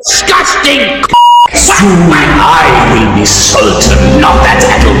moldy, disgusting soon I will be Sultan of that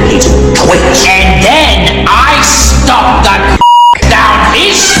aggregated twitch. And then I stop the down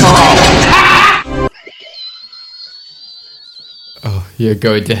his throat! Oh, you're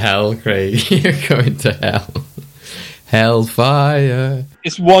going to hell, Craig. You're going to hell. Hellfire.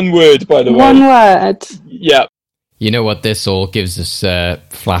 It's one word, by the way. One word. Yeah. You know what this all gives us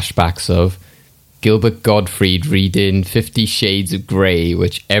flashbacks of? Gilbert Gottfried reading 50 Shades of Grey,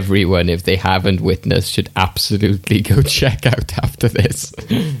 which everyone, if they haven't witnessed, should absolutely go check out after this.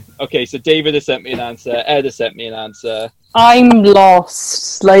 Okay, so David has sent me an answer. Ed has sent me an answer. I'm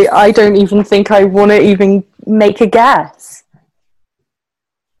lost. Like, I don't even think I want to even make a guess.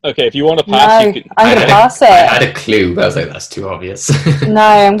 Okay, if you want to pass, you can... I'm going to pass it. I had a clue, but I was like, that's too obvious. No,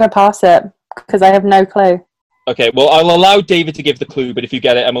 I'm going to pass it, because I have no clue. Okay, well, I'll allow David to give the clue, but if you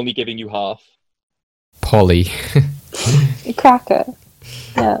get it, I'm only giving you half. Polly. A cracker.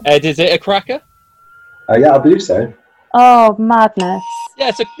 Yeah. Ed, is it a cracker? Yeah, I believe so. Oh, madness.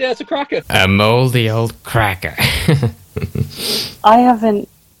 Yeah, it's a cracker. A mouldy old cracker. I haven't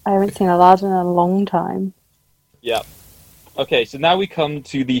seen Aladdin in a long time. Yeah. Okay, so now we come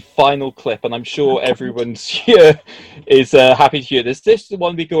to the final clip, and I'm sure everyone's here is happy to hear this. This is the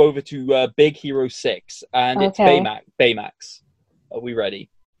one we go over to Big Hero 6, and it's Baymax. Are we ready?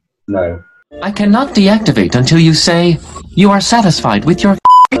 No. I cannot deactivate until you say you are satisfied with your.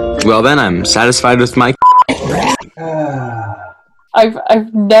 Well, then I'm satisfied with my.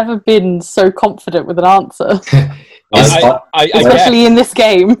 I've never been so confident with an answer, I especially in this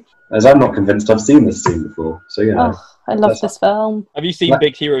game. As I'm not convinced I've seen this scene before, so you know. Oh, I love this film. Have you seen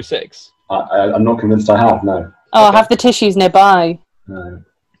Big Hero 6? I'm not convinced I have. No. Oh, I have the tissues nearby. No.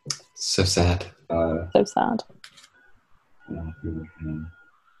 So sad. So sad.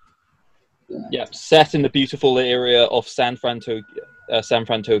 Yeah, set in the beautiful area of San Fran,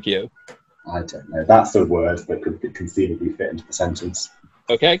 Tokyo. I don't know. That's a word that could conceivably fit into the sentence.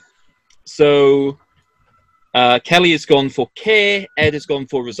 Okay. So, Kelly has gone for care. Ed has gone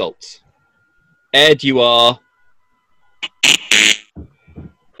for results. Ed, you are...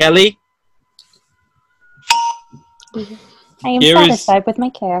 Kelly? I am satisfied with my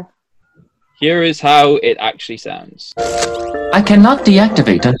care. Here is how it actually sounds. I cannot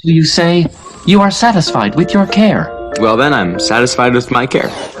deactivate until you say you are satisfied with your care. Well, then I'm satisfied with my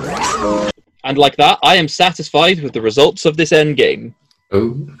care. And like that, I am satisfied with the results of this end game.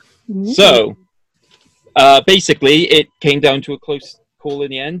 Oh. So, basically, it came down to a close call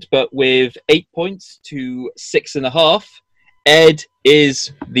in the end, but with 8 points to 6.5, Ed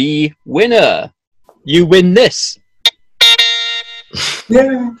is the winner. You win this.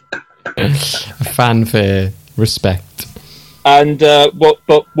 Yeah. Fanfare, respect. And what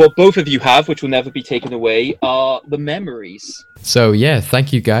both of you have, which will never be taken away, are the memories. So yeah,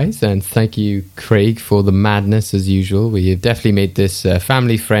 thank you guys, and thank you, Craig, for the madness as usual. We have definitely made this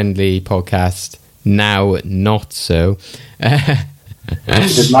family-friendly podcast. Now, not so.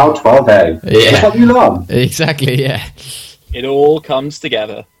 It's now 12A. Yeah. That's what you learn. Exactly, yeah. It all comes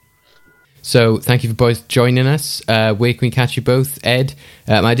together. So, thank you for both joining us. Where can we catch you both? Ed,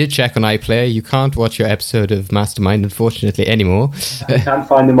 I did check on iPlayer. You can't watch your episode of Mastermind, unfortunately, anymore. You can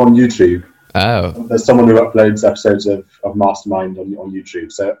find them on YouTube. Oh. There's someone who uploads episodes of Mastermind on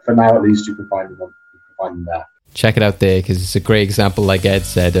YouTube. So, for now, at least, you can find them there. Check it out there, because it's a great example, like Ed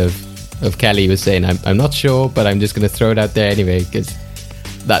said, of Kelly was saying, I'm not sure, but I'm just going to throw it out there anyway, because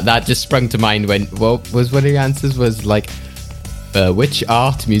that just sprung to mind when, one of the answers was like, which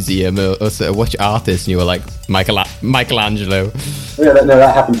art museum or which artist? And you were like, Michelangelo. Yeah,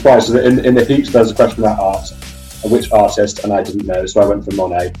 that happened twice. In the heats, there was a question about art, which artist, and I didn't know, so I went for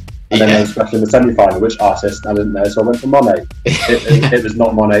Monet. And then there was a question in the semi-final, which artist, and I didn't know, so I went for Monet. It was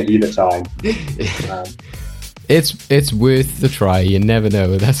not Monet either time. It's worth the try. You never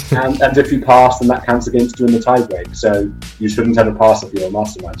know. And if you pass, then that counts against you in the tie-break. So you shouldn't ever pass if you're a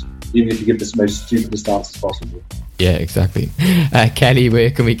mastermind, even if you give the most stupidest answers possible. Yeah, exactly. Kelly,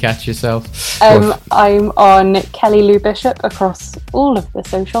 where can we catch yourself? I'm on Kelly Lou Bishop across all of the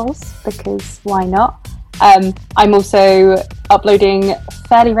socials, because why not? I'm also uploading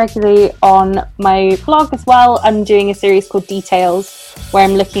fairly regularly on my blog as well. I'm doing a series called Details, where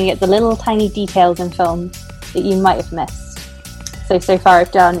I'm looking at the little tiny details in films that you might have missed. So far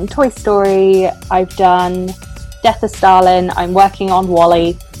I've done Toy Story, I've done Death of Stalin, I'm working on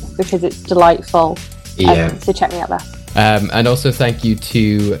WALL-E because it's delightful. Yeah. So check me out there. And also thank you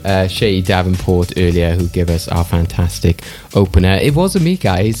to Shay Davenport earlier, who gave us our fantastic opener. It wasn't me,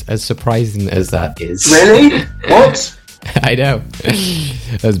 guys, as surprising as that is. Really? What? I know.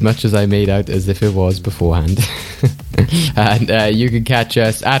 As much as I made out as if it was beforehand. And you can catch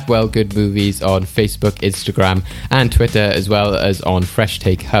us at Well Good Movies on Facebook, Instagram, and Twitter, as well as on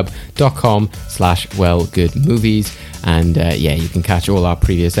freshtakehub.com/wellgoodmovies. And yeah, you can catch all our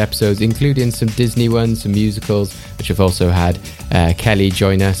previous episodes, including some Disney ones, some musicals, which have also had Kelly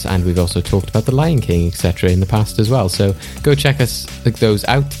join us, and we've also talked about The Lion King, etc. in the past as well. So go check those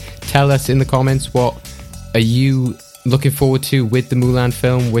out. Tell us in the comments, what are you looking forward to with the Mulan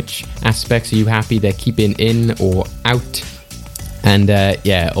film? Which aspects are you happy they're keeping in or out? And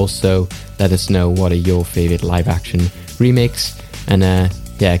yeah, also let us know what are your favourite live action remakes. And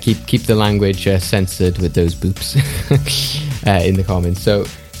yeah, keep the language censored with those boops in the comments. So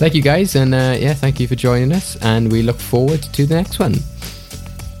thank you guys, and yeah, thank you for joining us, and we look forward to the next one.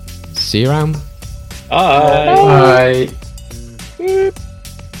 See you around. Bye. Bye.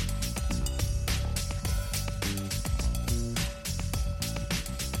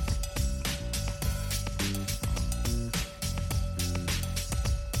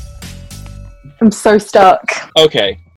 I'm so stuck. Okay.